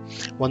ಹೇಳ್ಕೊಟ್ಟಿದ್ದೀನಿ.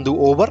 ಒಂದು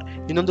ಓವರ್,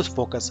 ಇನ್ನೊಂದು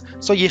ಫೋಕಸ್.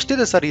 ಸೊ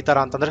ಎಷ್ಟಿದೆ sir ಈ ತರ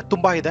ಅಂತಂದ್ರೆ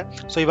ತುಂಬಾ ಇದೆ.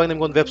 ಸೊ ಇವಾಗ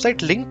ನಿಮ್ಗೆ ಒಂದು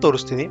ವೆಬ್ಸೈಟ್ ಲಿಂಕ್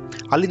ತೋರಿಸ್ತೀನಿ,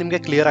 ಅಲ್ಲಿ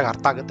ನಿಮಗೆ ಕ್ಲಿಯರ್ ಆಗಿ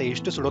ಅರ್ಥ ಆಗುತ್ತೆ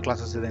ಎಷ್ಟು ಸುಡೋ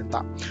ಕ್ಲಾಸಸ್ ಇದೆ ಅಂತ.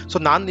 ಸೊ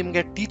ನಾನು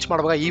ನಿಮಗೆ ಟೀಚ್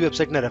ಮಾಡುವಾಗ ಈ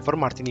ವೆಬ್ಸೈಟ್ನ ರೆಫರ್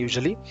ಮಾಡ್ತೀನಿ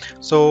usually.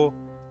 So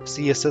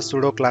CSS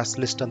Pseudo Class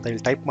list ಅಂತ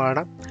ಇಲ್ಲಿ ಟೈಪ್ ಮಾಡೋಣ.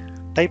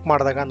 ಟೈಪ್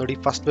ಮಾಡಿದಾಗ ನೋಡಿ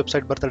ಫಸ್ಟ್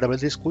ವೆಬ್ಸೈಟ್ ಬರುತ್ತೆ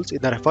WC ಸ್ಕೂಲ್ಸ್.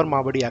 ಇದನ್ನ ರೆಫರ್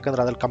ಮಾಡಬೇಡಿ,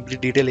 ಯಾಕಂದ್ರೆ ಅದ್ರಲ್ಲಿ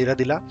ಕಂಪ್ಲೀಟ್ ಡೀಟೇಲ್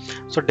ಇರೋದಿಲ್ಲ.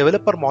 ಸೊ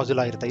ಡೆವಲಪರ್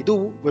ಮಾಜುಲಾ ಇರುತ್ತೆ, ಇದು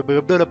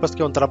ವೆಬ್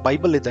ಡೆವಲಪರ್ಸ್ಗೆ ಒಂಥರ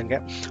ಬೈಬಲ್ ಇದ್ದಂಗೆ.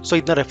 ಸೊ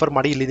ಇದನ್ನ ರೆಫರ್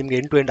ಮಾಡಿ, ಇಲ್ಲಿ ನಿಮಗೆ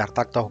ಎಂಡ್ ಟು ಎಂಡ್ ಅರ್ಥ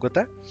ಆಗ್ತಾ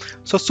ಹೋಗುತ್ತೆ.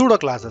 ಸೊ ಸೂಡೋ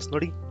ಕ್ಲಾಸಸ್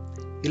ನೋಡಿ,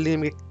 ಇಲ್ಲಿ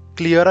ನಿಮಗೆ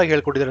ಕ್ಲಿಯರ್ ಆಗಿ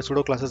ಹೇಳ್ಕೊಟ್ಟಿದ್ದಾರೆ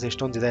ಸೂಡೋ ಕ್ಲಾಸಸ್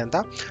ಎಷ್ಟೊಂದಿದೆ ಅಂತ.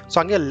 ಸೊ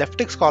ಹಂಗೆ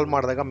ಲೆಫ್ಟಿಗೆ ಸ್ಕ್ರಾಲ್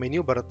ಮಾಡಿದಾಗ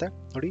ಮೆನ್ಯೂ ಬರುತ್ತೆ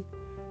ನೋಡಿ.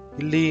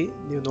 ಇಲ್ಲಿ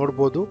ನೀವು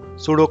ನೋಡ್ಬೋದು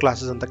ಸೂಡೋ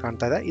ಕ್ಲಾಸಸ್ ಅಂತ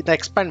ಕಾಣ್ತಾ ಇದೆ. ಇದನ್ನ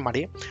ಎಕ್ಸ್ಪ್ಯಾಂಡ್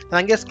ಮಾಡಿ, ನಾನು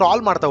ಹಂಗೆ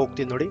ಸ್ಕ್ರಾಲ್ ಮಾಡ್ತಾ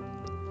ಹೋಗ್ತೀನಿ ನೋಡಿ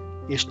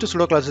ಎಷ್ಟು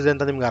ಸುಡೋ ಕ್ಲಾಸಸ್ ಇದೆ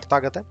ಅಂತ ನಿಮ್ಗೆ ಅರ್ಥ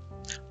ಆಗುತ್ತೆ.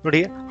 ನೋಡಿ,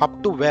 ಅಪ್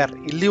ಟು ವೇರ್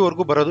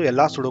ಇಲ್ಲಿವರೆಗೂ ಬರೋದು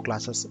ಎಲ್ಲ ಸುಡೋ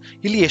ಕ್ಲಾಸಸ್.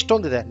 ಇಲ್ಲಿ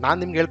ಎಷ್ಟೊಂದಿದೆ, ನಾನು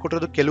ನಿಮ್ಗೆ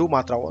ಹೇಳ್ಕೊಟ್ಟಿರೋದು ಕೆಲವು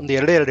ಮಾತ್ರ, ಒಂದು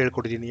ಎರಡು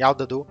ಹೇಳ್ಕೊಟ್ಟಿದ್ದೀನಿ.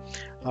 ಯಾವುದದು?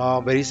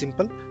 ವೆರಿ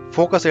ಸಿಂಪಲ್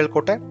ಫೋಕಸ್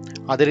ಹೇಳ್ಕೊಟ್ಟೆ,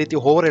 ಅದೇ ರೀತಿ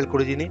ಓವರ್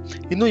ಹೇಳ್ಕೊಟ್ಟಿದ್ದೀನಿ.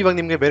 ಇನ್ನೂ ಇವಾಗ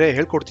ನಿಮಗೆ ಬೇರೆ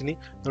ಹೇಳ್ಕೊಡ್ತೀನಿ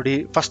ನೋಡಿ.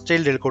 ಫಸ್ಟ್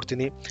ಚೈಲ್ಡ್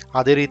ಹೇಳ್ಕೊಡ್ತೀನಿ,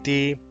 ಅದೇ ರೀತಿ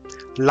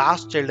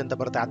ಲಾಸ್ಟ್ ಚೈಲ್ಡ್ ಅಂತ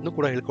ಬರುತ್ತೆ, ಅದನ್ನು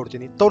ಕೂಡ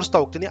ಹೇಳ್ಕೊಡ್ತೀನಿ. ತೋರಿಸ್ತಾ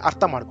ಹೋಗ್ತೀನಿ,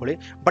 ಅರ್ಥ ಮಾಡ್ಕೊಳ್ಳಿ.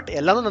 ಬಟ್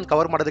ಎಲ್ಲನೂ ನಾನು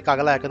ಕವರ್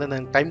ಮಾಡೋದಕ್ಕಾಗಲ್ಲ, ಯಾಕಂದರೆ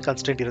ನನಗೆ ಟೈಮ್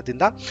ಕನ್ಸ್ಟೆಂಟ್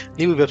ಇರೋದ್ರಿಂದ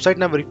ನೀವು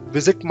ವೆಬ್ಸೈಟ್ನ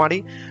ವಿಸಿಟ್ ಮಾಡಿ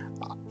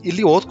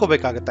ಇಲ್ಲಿ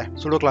ಓದ್ಕೋಬೇಕಾಗುತ್ತೆ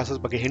ಸುಡೋ ಕ್ಲಾಸಸ್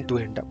ಬಗ್ಗೆ ಎಂಡ್ ಟು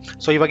ಎಂಡ್.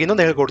 ಸೊ ಇವಾಗ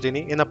ಇನ್ನೊಂದು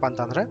ಹೇಳ್ಕೊಡ್ತೀನಿ, ಏನಪ್ಪ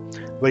ಅಂತಂದರೆ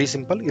ವೆರಿ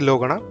ಸಿಂಪಲ್. ಇಲ್ಲಿ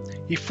ಹೋಗೋಣ,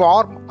 ಈ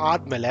ಫಾರ್ಮ್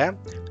ಆದಮೇಲೆ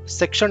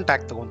ಸೆಕ್ಷನ್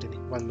ಟ್ಯಾಗ್ ತಗೊತೀನಿ.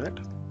 1 ಮಿನಿಟ್,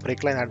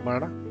 ಬ್ರೇಕ್ ಲೈನ್ ಆ್ಯಡ್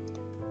ಮಾಡೋಣ.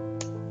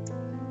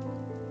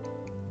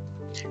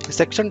 ಈ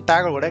ಸೆಕ್ಷನ್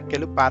ಟ್ಯಾಗ್ ಒಳಗಡೆ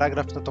ಕೆಲವು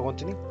ಪ್ಯಾರಾಗ್ರಾಫ್ಸ್ನ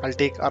ತಗೊತೀನಿ. I'll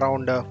take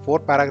around 4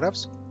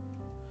 paragraphs.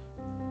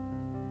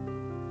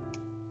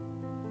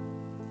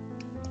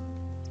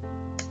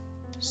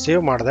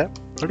 Save ಮಾಡಿದೆ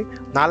ನೋಡಿ,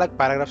 4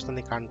 ಪ್ಯಾರಾಗ್ರಾಫ್ಸ್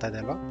ನನಗೆ ಕಾಣ್ತಾ ಇದೆ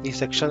ಅಲ್ವಾ. ಈ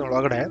ಸೆಕ್ಷನ್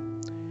ಒಳಗಡೆ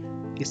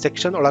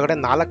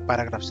 4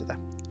 ಪ್ಯಾರಾಗ್ರಾಫ್ಸ್ ಇದೆ.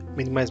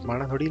 ಮಿನಿಮೈಸ್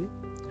ಮಾಡೋಣ ನೋಡಿ ಇಲ್ಲಿ.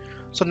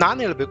 ಸೊ ನಾನು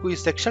ಹೇಳಬೇಕು, ಈ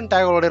ಸೆಕ್ಷನ್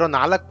ಟ್ಯಾಗ್ ಒಳಗಡೆ ಇರೋ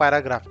 4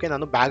 ಪ್ಯಾರಾಗ್ರಾಫ್ಗೆ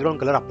ನಾನು ಬ್ಯಾಕ್ಗ್ರೌಂಡ್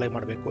ಕಲರ್ ಅಪ್ಲೈ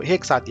ಮಾಡಬೇಕು.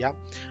 ಹೇಗೆ ಸಾಧ್ಯ?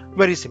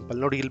 ವೆರಿ ಸಿಂಪಲ್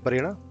ನೋಡಿ, ಇಲ್ಲಿ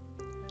ಬರೆಯೋಣ.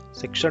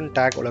 ಸೆಕ್ಷನ್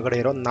ಟ್ಯಾಗ್ ಒಳಗಡೆ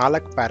ಇರೋ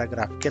 4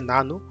 ಪ್ಯಾರಾಗ್ರಾಫ್ಗೆ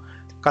ನಾನು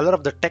colour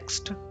of the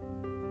text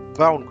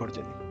brown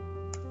ಕೊಡ್ತೀನಿ.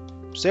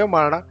 ಸೇವ್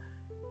ಮಾಡೋಣ,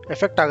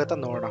 ಎಫೆಕ್ಟ್ ಆಗುತ್ತಾ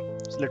ನೋಡೋಣ.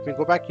 Let me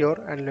go back here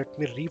and let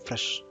me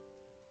refresh.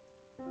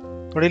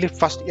 ನೋಡಿ, ಇಲ್ಲಿ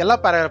ಫಸ್ಟ್ ಎಲ್ಲ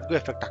ಪ್ಯಾರಾಗ್ರಾಫ್ಗೂ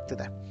ಎಫೆಕ್ಟ್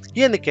ಆಗ್ತಿದೆ.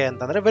 ಏನಕ್ಕೆ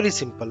ಅಂತಂದರೆ ವೆರಿ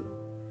ಸಿಂಪಲ್,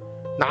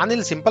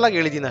 ನಾನಿಲ್ಲಿ ಸಿಂಪಲ್ ಆಗಿ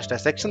ಹೇಳಿದ್ದೀನಿ ಅಷ್ಟೇ.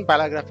 ಸೆಕ್ಷನ್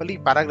ಪ್ಯಾರಾಗ್ರಾಫಲ್ಲಿ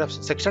ಪ್ಯಾರಾಗ್ರಾಫ್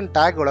ಸೆಕ್ಷನ್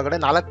ಟ್ಯಾಗ್ ಒಳಗಡೆ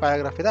 4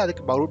 ಪ್ಯಾರಾಗ್ರಾಫ್ ಇದೆ,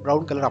 ಅದಕ್ಕೆ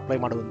ಬ್ರೌನ್ ಕಲರ್ ಅಪ್ಲೈ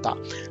ಮಾಡುವಂತ.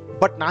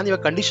 ಬಟ್ ನಾನು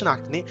ಇವಾಗ ಕಂಡೀಷನ್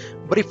ಹಾಕ್ತೀನಿ,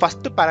 ಬರೀ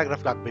ಫಸ್ಟ್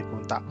ಪ್ಯಾರಾಗ್ರಾಫ್ಗೆ ಹಾಕಬೇಕು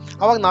ಅಂತ.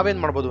 ಅವಾಗ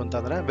ನಾವೇನು ಮಾಡ್ಬೋದು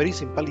ಅಂತಂದರೆ ವೆರಿ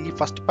ಸಿಂಪಲ್, ಈ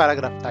first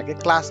paragraph ಟ್ಯಾಗ್ಗೆ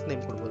class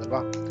name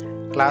ಕೊಡ್ಬೋದಲ್ವಾ,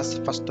 class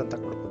first ಅಂತ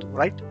ಕೊಡ್ಬೋದು,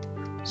 ರೈಟ್.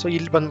 ಸೊ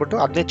ಇಲ್ಲಿ ಬಂದ್ಬಿಟ್ಟು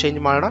ಅದನ್ನೇ ಚೇಂಜ್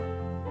ಮಾಡೋಣ.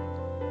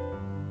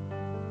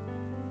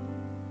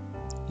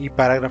 ಈ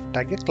ಪ್ಯಾರಾಗ್ರಾಫ್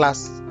ಟ್ಯಾಗ್ಗೆ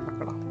ಕ್ಲಾಸ್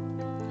ಹಾಕೋಣ.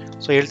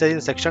 ಸೊ ಹೇಳ್ತಾ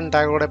ಇದ್ದೀನಿ, ಸೆಕ್ಷನ್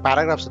ಟ್ಯಾಗ್ ಒಳಗಡೆ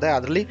ಪ್ಯಾರಾಗ್ರಾಫ್ಸ್ ಇದೆ,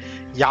 ಅದರಲ್ಲಿ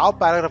ಯಾವ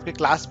ಪ್ಯಾರಾಗ್ರಾಫ್ಗೆ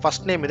ಕ್ಲಾಸ್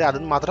ಫಸ್ಟ್ ನೇಮ್ ಇದೆ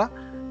ಅದನ್ನು ಮಾತ್ರ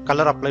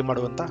ಕಲರ್ ಅಪ್ಲೈ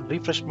ಮಾಡುವಂತ.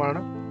 ರಿಫ್ರೆಶ್ ಮಾಡೋಣ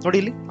ನೋಡಿ,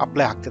 ಇಲ್ಲಿ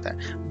ಅಪ್ಲೈ ಆಗ್ತಿದೆ.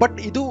 ಬಟ್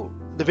ಇದು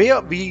the way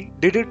we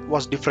did it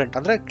was different.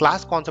 ಅಂದರೆ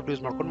ಕ್ಲಾಸ್ ಕಾನ್ಸೆಪ್ಟ್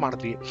ಯೂಸ್ ಮಾಡ್ಕೊಂಡು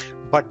ಮಾಡಿದ್ವಿ.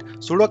 ಬಟ್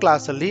ಸೂಡೋ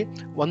ಕ್ಲಾಸಲ್ಲಿ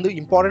ಒಂದು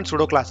ಇಂಪಾರ್ಟೆಂಟ್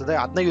ಸೂಡೋ ಕ್ಲಾಸ್ ಇದೆ,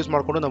 ಅದನ್ನ ಯೂಸ್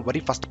ಮಾಡಿಕೊಂಡು ನಾವು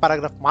ಬರೀ ಫಸ್ಟ್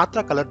ಪ್ಯಾರಾಗ್ರಾಫ್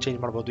ಮಾತ್ರ ಕಲರ್ ಚೇಂಜ್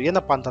ಮಾಡ್ಬೋದು.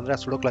 ಏನಪ್ಪ ಅಂತಂದರೆ ಆ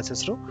ಸೂಡೋ ಕ್ಲಾಸ್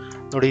ಹೆಸರು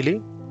ನೋಡಿ, ಇಲ್ಲಿ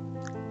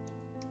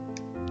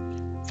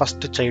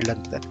ಫಸ್ಟ್ ಚೈಲ್ಡ್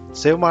ಅಂತಿದೆ.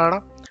 ಸೇವ್ ಮಾಡೋಣ,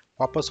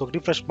 ವಾಪಸ್ ಹೋಗಿ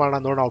ರಿಫ್ರೆಶ್ ಮಾಡೋಣ,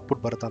 ನೋಡೋಣ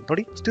ಔಟ್ಪುಟ್ ಬರುತ್ತೆ ಅಂತ.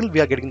 ನೋಡಿ, still we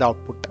are getting the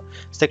output.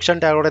 Section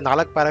tag ಒಳಗಡೆ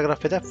 4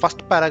 ಪ್ಯಾರಾಗ್ರಾಫ್ ಇದೆ.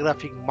 ಫಸ್ಟ್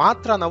ಪ್ಯಾರಾಗ್ರಾಫಿಗೆ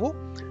ಮಾತ್ರ ನಾವು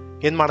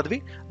ಏನು ಮಾಡಿದ್ವಿ,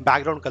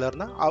 ಬ್ಯಾಕ್ಗ್ರೌಂಡ್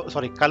ಕಲರ್ನ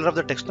ಕಲರ್ ಆಫ್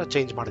ದ ಟೆಕ್ಸ್ಟ್ನ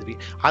ಚೇಂಜ್ ಮಾಡಿದ್ವಿ.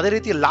 ಅದೇ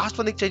ರೀತಿ ಲಾಸ್ಟ್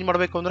ಒಂದಿಗೆ ಚೇಂಜ್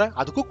ಮಾಡಬೇಕು ಅಂದರೆ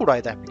ಅದಕ್ಕೂ ಕೂಡ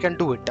ಇದೆ, we can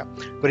do it.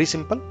 Very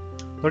simple.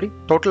 ನೋಡಿ,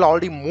 ಟೋಟಲ್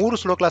ಆಲ್ರೆಡಿ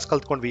 3 ಸೂಡೋ ಕ್ಲಾಸ್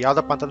ಕಲ್ತ್ಕೊಂಡ್ವಿ.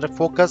 ಯಾವುದಪ್ಪ ಅಂತಂದರೆ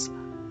ಫೋಕಸ್,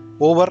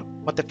 ಓವರ್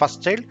ಮತ್ತು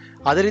ಫಸ್ಟ್ ಚೈಲ್ಡ್.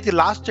 ಅದೇ ರೀತಿ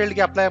ಲಾಸ್ಟ್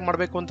ಚೈಲ್ಡ್ಗೆ ಅಪ್ಲೈ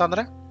ಮಾಡಬೇಕು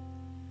ಅಂತಂದರೆ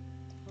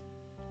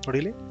ನೋಡಿ,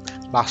 ಇಲ್ಲಿ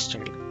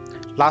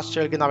ಲಾಸ್ಟ್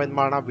ಚೈಲ್ಡ್ಗೆ ನಾವೇನು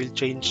ಮಾಡೋಣ, ವಿಲ್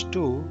ಚೇಂಜ್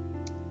ಟು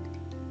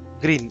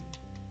ಗ್ರೀನ್.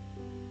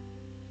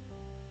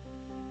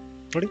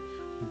 ನೋಡಿ,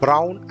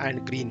 ಬ್ರೌನ್ ಆ್ಯಂಡ್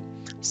ಗ್ರೀನ್.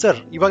 ಸರ್,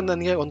 ಇವಾಗ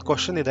ನನಗೆ ಒಂದು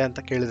ಕ್ವಶನ್ ಇದೆ ಅಂತ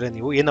ಕೇಳಿದ್ರೆ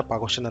ನೀವು, ಏನಪ್ಪ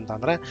ಕ್ವಶನ್ ಅಂತ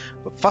ಅಂದರೆ,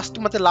 ಫಸ್ಟ್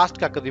ಮತ್ತು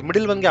ಲಾಸ್ಟ್ಗೆ ಹಾಕಿದ್ವಿ,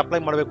 ಮಿಡಲ್ ಒನ್ಗೆ ಅಪ್ಲೈ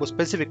ಮಾಡಬೇಕು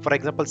specific. For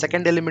example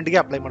second ಎಲಿಮೆಂಟ್ಗೆ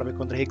apply ಮಾಡಬೇಕು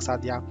ಅಂದರೆ ಹೇಗೆ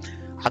ಸಾಧ್ಯ?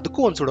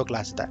 ಅದಕ್ಕೂ ಒಂದು ಸೂಡೋ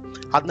ಕ್ಲಾಸ್ ಇದೆ,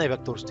 ಅದನ್ನ ಇವಾಗ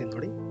ತೋರಿಸ್ತೀನಿ.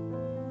 ನೋಡಿ,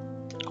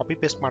 ಕಾಪಿ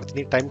ಪೇಸ್ಟ್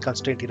ಮಾಡ್ತೀನಿ, ಟೈಮ್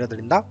ಕನ್ಸ್ಟೆಂಟ್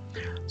ಇರೋದ್ರಿಂದ.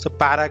 ಸೊ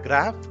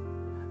ಪ್ಯಾರಾಗ್ರಾಫ್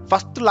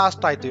ಫಸ್ಟ್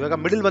ಲಾಸ್ಟ್ ಆಯಿತು. ಇವಾಗ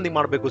ಮಿಡಲ್ ಒಂದಿಗೆ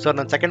ಮಾಡಬೇಕು ಸರ್,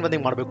 ನಾನು ಸೆಕೆಂಡ್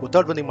ಒಂದಿಗೆ ಮಾಡಬೇಕು,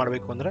 ಥರ್ಡ್ ಒಂದಿಗೆ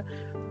ಮಾಡಬೇಕು ಅಂದರೆ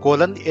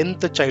ಕೋಲನ್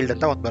nth-child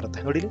ಅಂತ ಒಂದು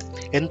ಬರುತ್ತೆ. ನೋಡಿ,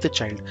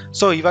 nth-child.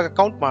 ಸೊ ಇವಾಗ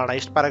ಕೌಂಟ್ ಮಾಡೋಣ,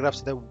 ಎಷ್ಟು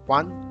ಪ್ಯಾರಾಗ್ರಾಫ್ಸ್ ಇದೆ.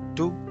 1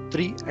 2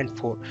 3 and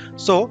 4.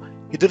 ಸೊ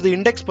ಇದ್ರದ್ದು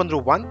ಇಂಡೆಕ್ಸ್ ಬಂದರು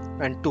 1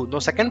 and 2.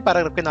 ನಾವು ಸೆಕೆಂಡ್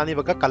ಪ್ಯಾರಾಗ್ರಾಫ್ಗೆ ನಾನು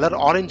ಇವಾಗ ಕಲರ್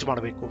ಆರೆಂಜ್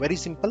ಮಾಡಬೇಕು. Very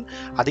simple.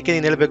 ಅದಕ್ಕೆ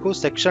ನೀನು ಹೇಳಬೇಕು,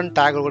 ಸೆಕ್ಷನ್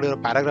ಟ್ಯಾಗ್ ಒಳಗಡೆ ಇರೋ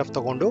ಪ್ಯಾರಾಗ್ರಾಫ್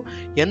ತಗೊಂಡು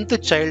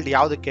nth-child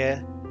ಯಾವುದಕ್ಕೆ,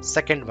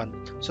 second one.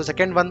 So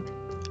second one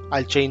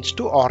I change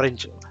to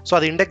orange. So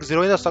ಅದು ಇಂಡೆಕ್ಸ್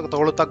 0 ಇಂದ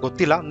ತಗೊಳ್ತಾ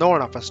ಗೊತ್ತಿಲ್ಲ,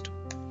 ನೋಡೋಣ ಫಸ್ಟ್.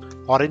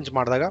 ಆರೆಂಜ್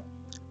ಮಾಡಿದಾಗ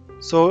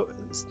ಸೊ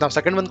ನಾವು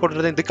ಸೆಕೆಂಡ್ ಒನ್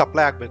ಕೊಟ್ಟಿರೋದು ಇದಕ್ಕೆ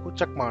ಅಪ್ಲೈ ಆಗಬೇಕು,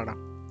 ಚೆಕ್ ಮಾಡೋಣ.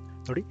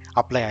 ನೋಡಿ,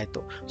 ಅಪ್ಲೈ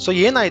ಆಯಿತು. ಸೊ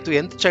ಏನಾಯಿತು,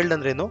 nth-child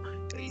ಅಂದ್ರೇನು,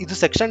 ಇದು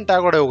ಸೆಕ್ಷನ್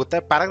ಟ್ಯಾಗ್ ಒಳಗೆ ಹೋಗುತ್ತೆ,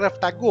 ಪ್ಯಾರಾಗ್ರಾಫ್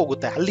ಟ್ಯಾಗ್ಗೂ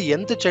ಹೋಗುತ್ತೆ. ಅಲ್ಲಿ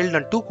nth-child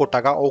ನಾನು 2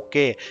 ಕೊಟ್ಟಾಗ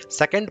ಓಕೆ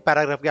ಸೆಕೆಂಡ್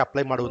ಪ್ಯಾರಾಗ್ರಾಫ್ಗೆ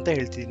ಅಪ್ಲೈ ಮಾಡು ಅಂತ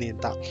ಹೇಳ್ತಿದ್ದೀನಿ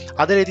ಅಂತ.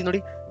 ಅದೇ ರೀತಿ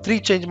ನೋಡಿ, 3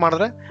 ಚೇಂಜ್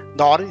ಮಾಡಿದ್ರೆ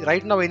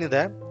ರೈಟ್ ನಾವು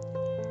ಏನಿದೆ,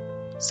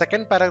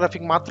 ಸೆಕೆಂಡ್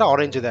ಪ್ಯಾರಾಗ್ರಾಫಿಗೆ ಮಾತ್ರ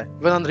ಆರೆಂಜ್ ಇದೆ.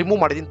 ಇವಾಗ ನಾನು ರಿಮೂವ್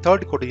ಮಾಡಿದ್ದೀನಿ,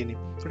 ಥರ್ಡ್ ಕೊಟ್ಟಿದ್ದೀನಿ.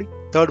 ನೋಡಿ,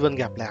 ಥರ್ಡ್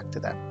ಒನ್ಗೆ ಅಪ್ಲೈ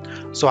ಆಗ್ತಿದೆ.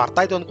 ಸೊ ಅರ್ಥ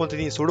ಆಯ್ತು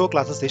ಅಂದ್ಕೊತೀನಿ ಸೂಡೋ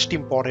ಕ್ಲಾಸಸ್ ಎಷ್ಟು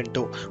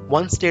ಇಂಪಾರ್ಟೆಂಟು.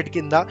 ಒಂದು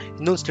ಸ್ಟೇಟ್ಗಿಂತ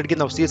ಇನ್ನೊಂದು ಸ್ಟೇಟ್ಗೆ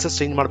ನಾವು CSS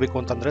ಚೇಂಜ್ ಮಾಡಬೇಕು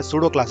ಅಂತಂದರೆ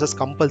ಸೂಡೋ ಕ್ಲಾಸಸ್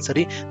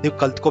ಕಂಪಲ್ಸರಿ ನೀವು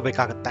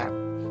ಕಲ್ತ್ಕೋಬೇಕಾಗತ್ತೆ.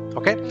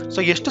 ಓಕೆ, ಸೊ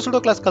ಎಷ್ಟು ಸೂಡೋ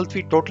ಕ್ಲಾಸ್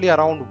ಕಲ್ತ್ವಿ? Totally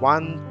around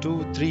 1 2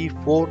 3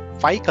 4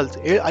 5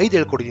 5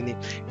 ಹೇಳ್ಕೊಟ್ಟಿದ್ದೀನಿ.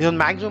 ಇದೊಂದು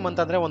ಮ್ಯಾಕ್ಸಿಮಮ್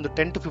ಅಂತಂದರೆ ಒಂದು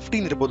 10 to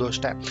 15 ಇರ್ಬೋದು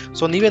ಅಷ್ಟೇ.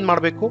 ಸೊ ನೀವೇನು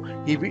ಮಾಡಬೇಕು,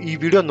 ಈ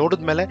ವಿಡಿಯೋ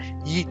ನೋಡಿದ್ಮೇಲೆ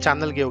ಈ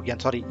ಚಾನಲ್ಗೆ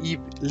ಹೋಗಿ, ಈ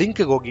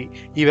ಲಿಂಕ್ಗೆ ಹೋಗಿ,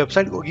 ಈ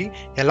ವೆಬ್ಸೈಟ್ಗೆ ಹೋಗಿ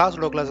ಎಲ್ಲ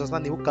ಸೂಡೋ ಕ್ಲಾಸಸ್ನ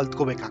ನೀವು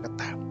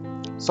ಕಲ್ತ್ಕೋಬೇಕಾಗತ್ತೆ.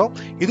 ಸೊ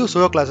ಇದು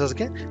ಸೂಡೋ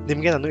ಕ್ಲಾಸಸ್ಗೆ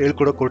ನಿಮಗೆ ನಾನು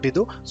ಹೇಳ್ಕೊಡೋಕೆ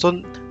ಕೊಟ್ಟಿದ್ದು. ಸೊ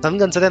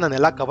ನನಗನ್ಸದೆ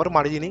ನಾನೆಲ್ಲ ಕವರ್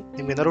ಮಾಡಿದ್ದೀನಿ.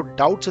 ನಿಮ್ಗೆ ಏನಾದ್ರು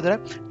ಡೌಟ್ಸ್ ಇದ್ದರೆ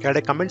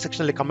ಕೆಳಗಡೆ ಕಮೆಂಟ್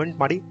ಸೆಕ್ಷನಲ್ಲಿ ಕಮೆಂಟ್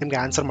ಮಾಡಿ, ನಿಮಗೆ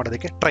ಆನ್ಸರ್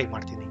ಮಾಡೋದಕ್ಕೆ ಟ್ರೈ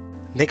ಮಾಡ್ತೀನಿ.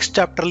 ನೆಕ್ಸ್ಟ್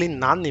ಚಾಪ್ಟರ್ಲಿ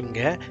ನಾನು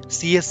ನಿಮಗೆ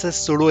CSS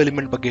ಸೂಡೋ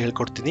ಎಲಿಮೆಂಟ್ ಬಗ್ಗೆ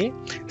ಹೇಳ್ಕೊಡ್ತೀನಿ.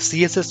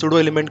 CSS ಸೂಡೋ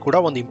ಎಲಿಮೆಂಟ್ ಕೂಡ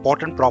ಒಂದು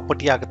ಇಂಪಾರ್ಟೆಂಟ್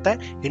ಪ್ರಾಪರ್ಟಿ ಆಗುತ್ತೆ,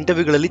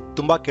 ಇಂಟರ್ವ್ಯೂಗಳಲ್ಲಿ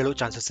ತುಂಬ ಕೇಳೋ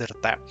ಚಾನ್ಸಸ್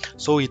ಇರುತ್ತೆ.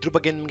 ಸೊ ಇದ್ರ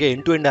ಬಗ್ಗೆ ನಿಮಗೆ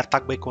ಎಂಡ್ ಟು ಎಂಡ್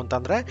ಅರ್ಥ ಆಗಬೇಕು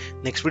ಅಂತಂದರೆ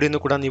ನೆಕ್ಸ್ಟ್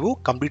ವಿಡಿಯೋನು ಕೂಡ ನೀವು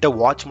ಕಂಪ್ಲೀಟಾಗಿ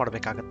ವಾಚ್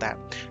ಮಾಡಬೇಕಾಗುತ್ತೆ.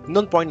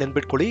 ಇನ್ನೊಂದು ಪಾಯಿಂಟ್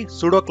ನೆನ್ಪಿಟ್ಕೊಳ್ಳಿ,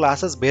 ಸೂಡೋ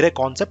ಕ್ಲಾಸಸ್ ಬೇರೆ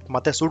ಕಾನ್ಸೆಪ್ಟ್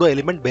ಮತ್ತು ಸೂಡೋ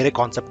ಎಲಿಮೆಂಟ್ ಬೇರೆ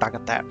ಕಾನ್ಸೆಪ್ಟ್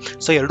ಆಗುತ್ತೆ.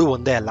 ಸೊ ಎರಡೂ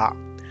ಒಂದೇ ಅಲ್ಲ.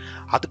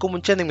 ಅದಕ್ಕೂ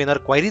ಮುಂಚೆ ನಿಮ್ಗೆ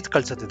ಏನಾದ್ರು ಕ್ವೈರೀಸ್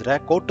ಕಳ್ಸೋದಿದ್ರೆ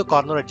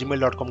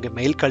code2corner@gmail.comಗೆ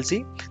ಮೇಲ್ ಕಳಿಸಿ.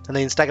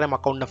 ನನ್ನ ಇನ್ಸ್ಟಾಗ್ರಾಮ್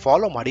ಅಕೌಂಟ್ನ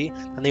ಫಾಲೋ ಮಾಡಿ.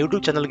 ನನ್ನ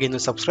ಯೂಟ್ಯೂಬ್ ಚಾನಲ್ಗೆ ಇನ್ನೂ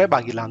ಸಬ್ಸ್ಕ್ರೈಬ್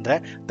ಆಗಿಲ್ಲ ಅಂದರೆ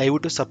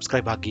ದಯವಿಟ್ಟು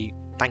ಸಬ್ಸ್ಕ್ರೈಬ್ ಆಗಿ.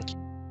 Thank you.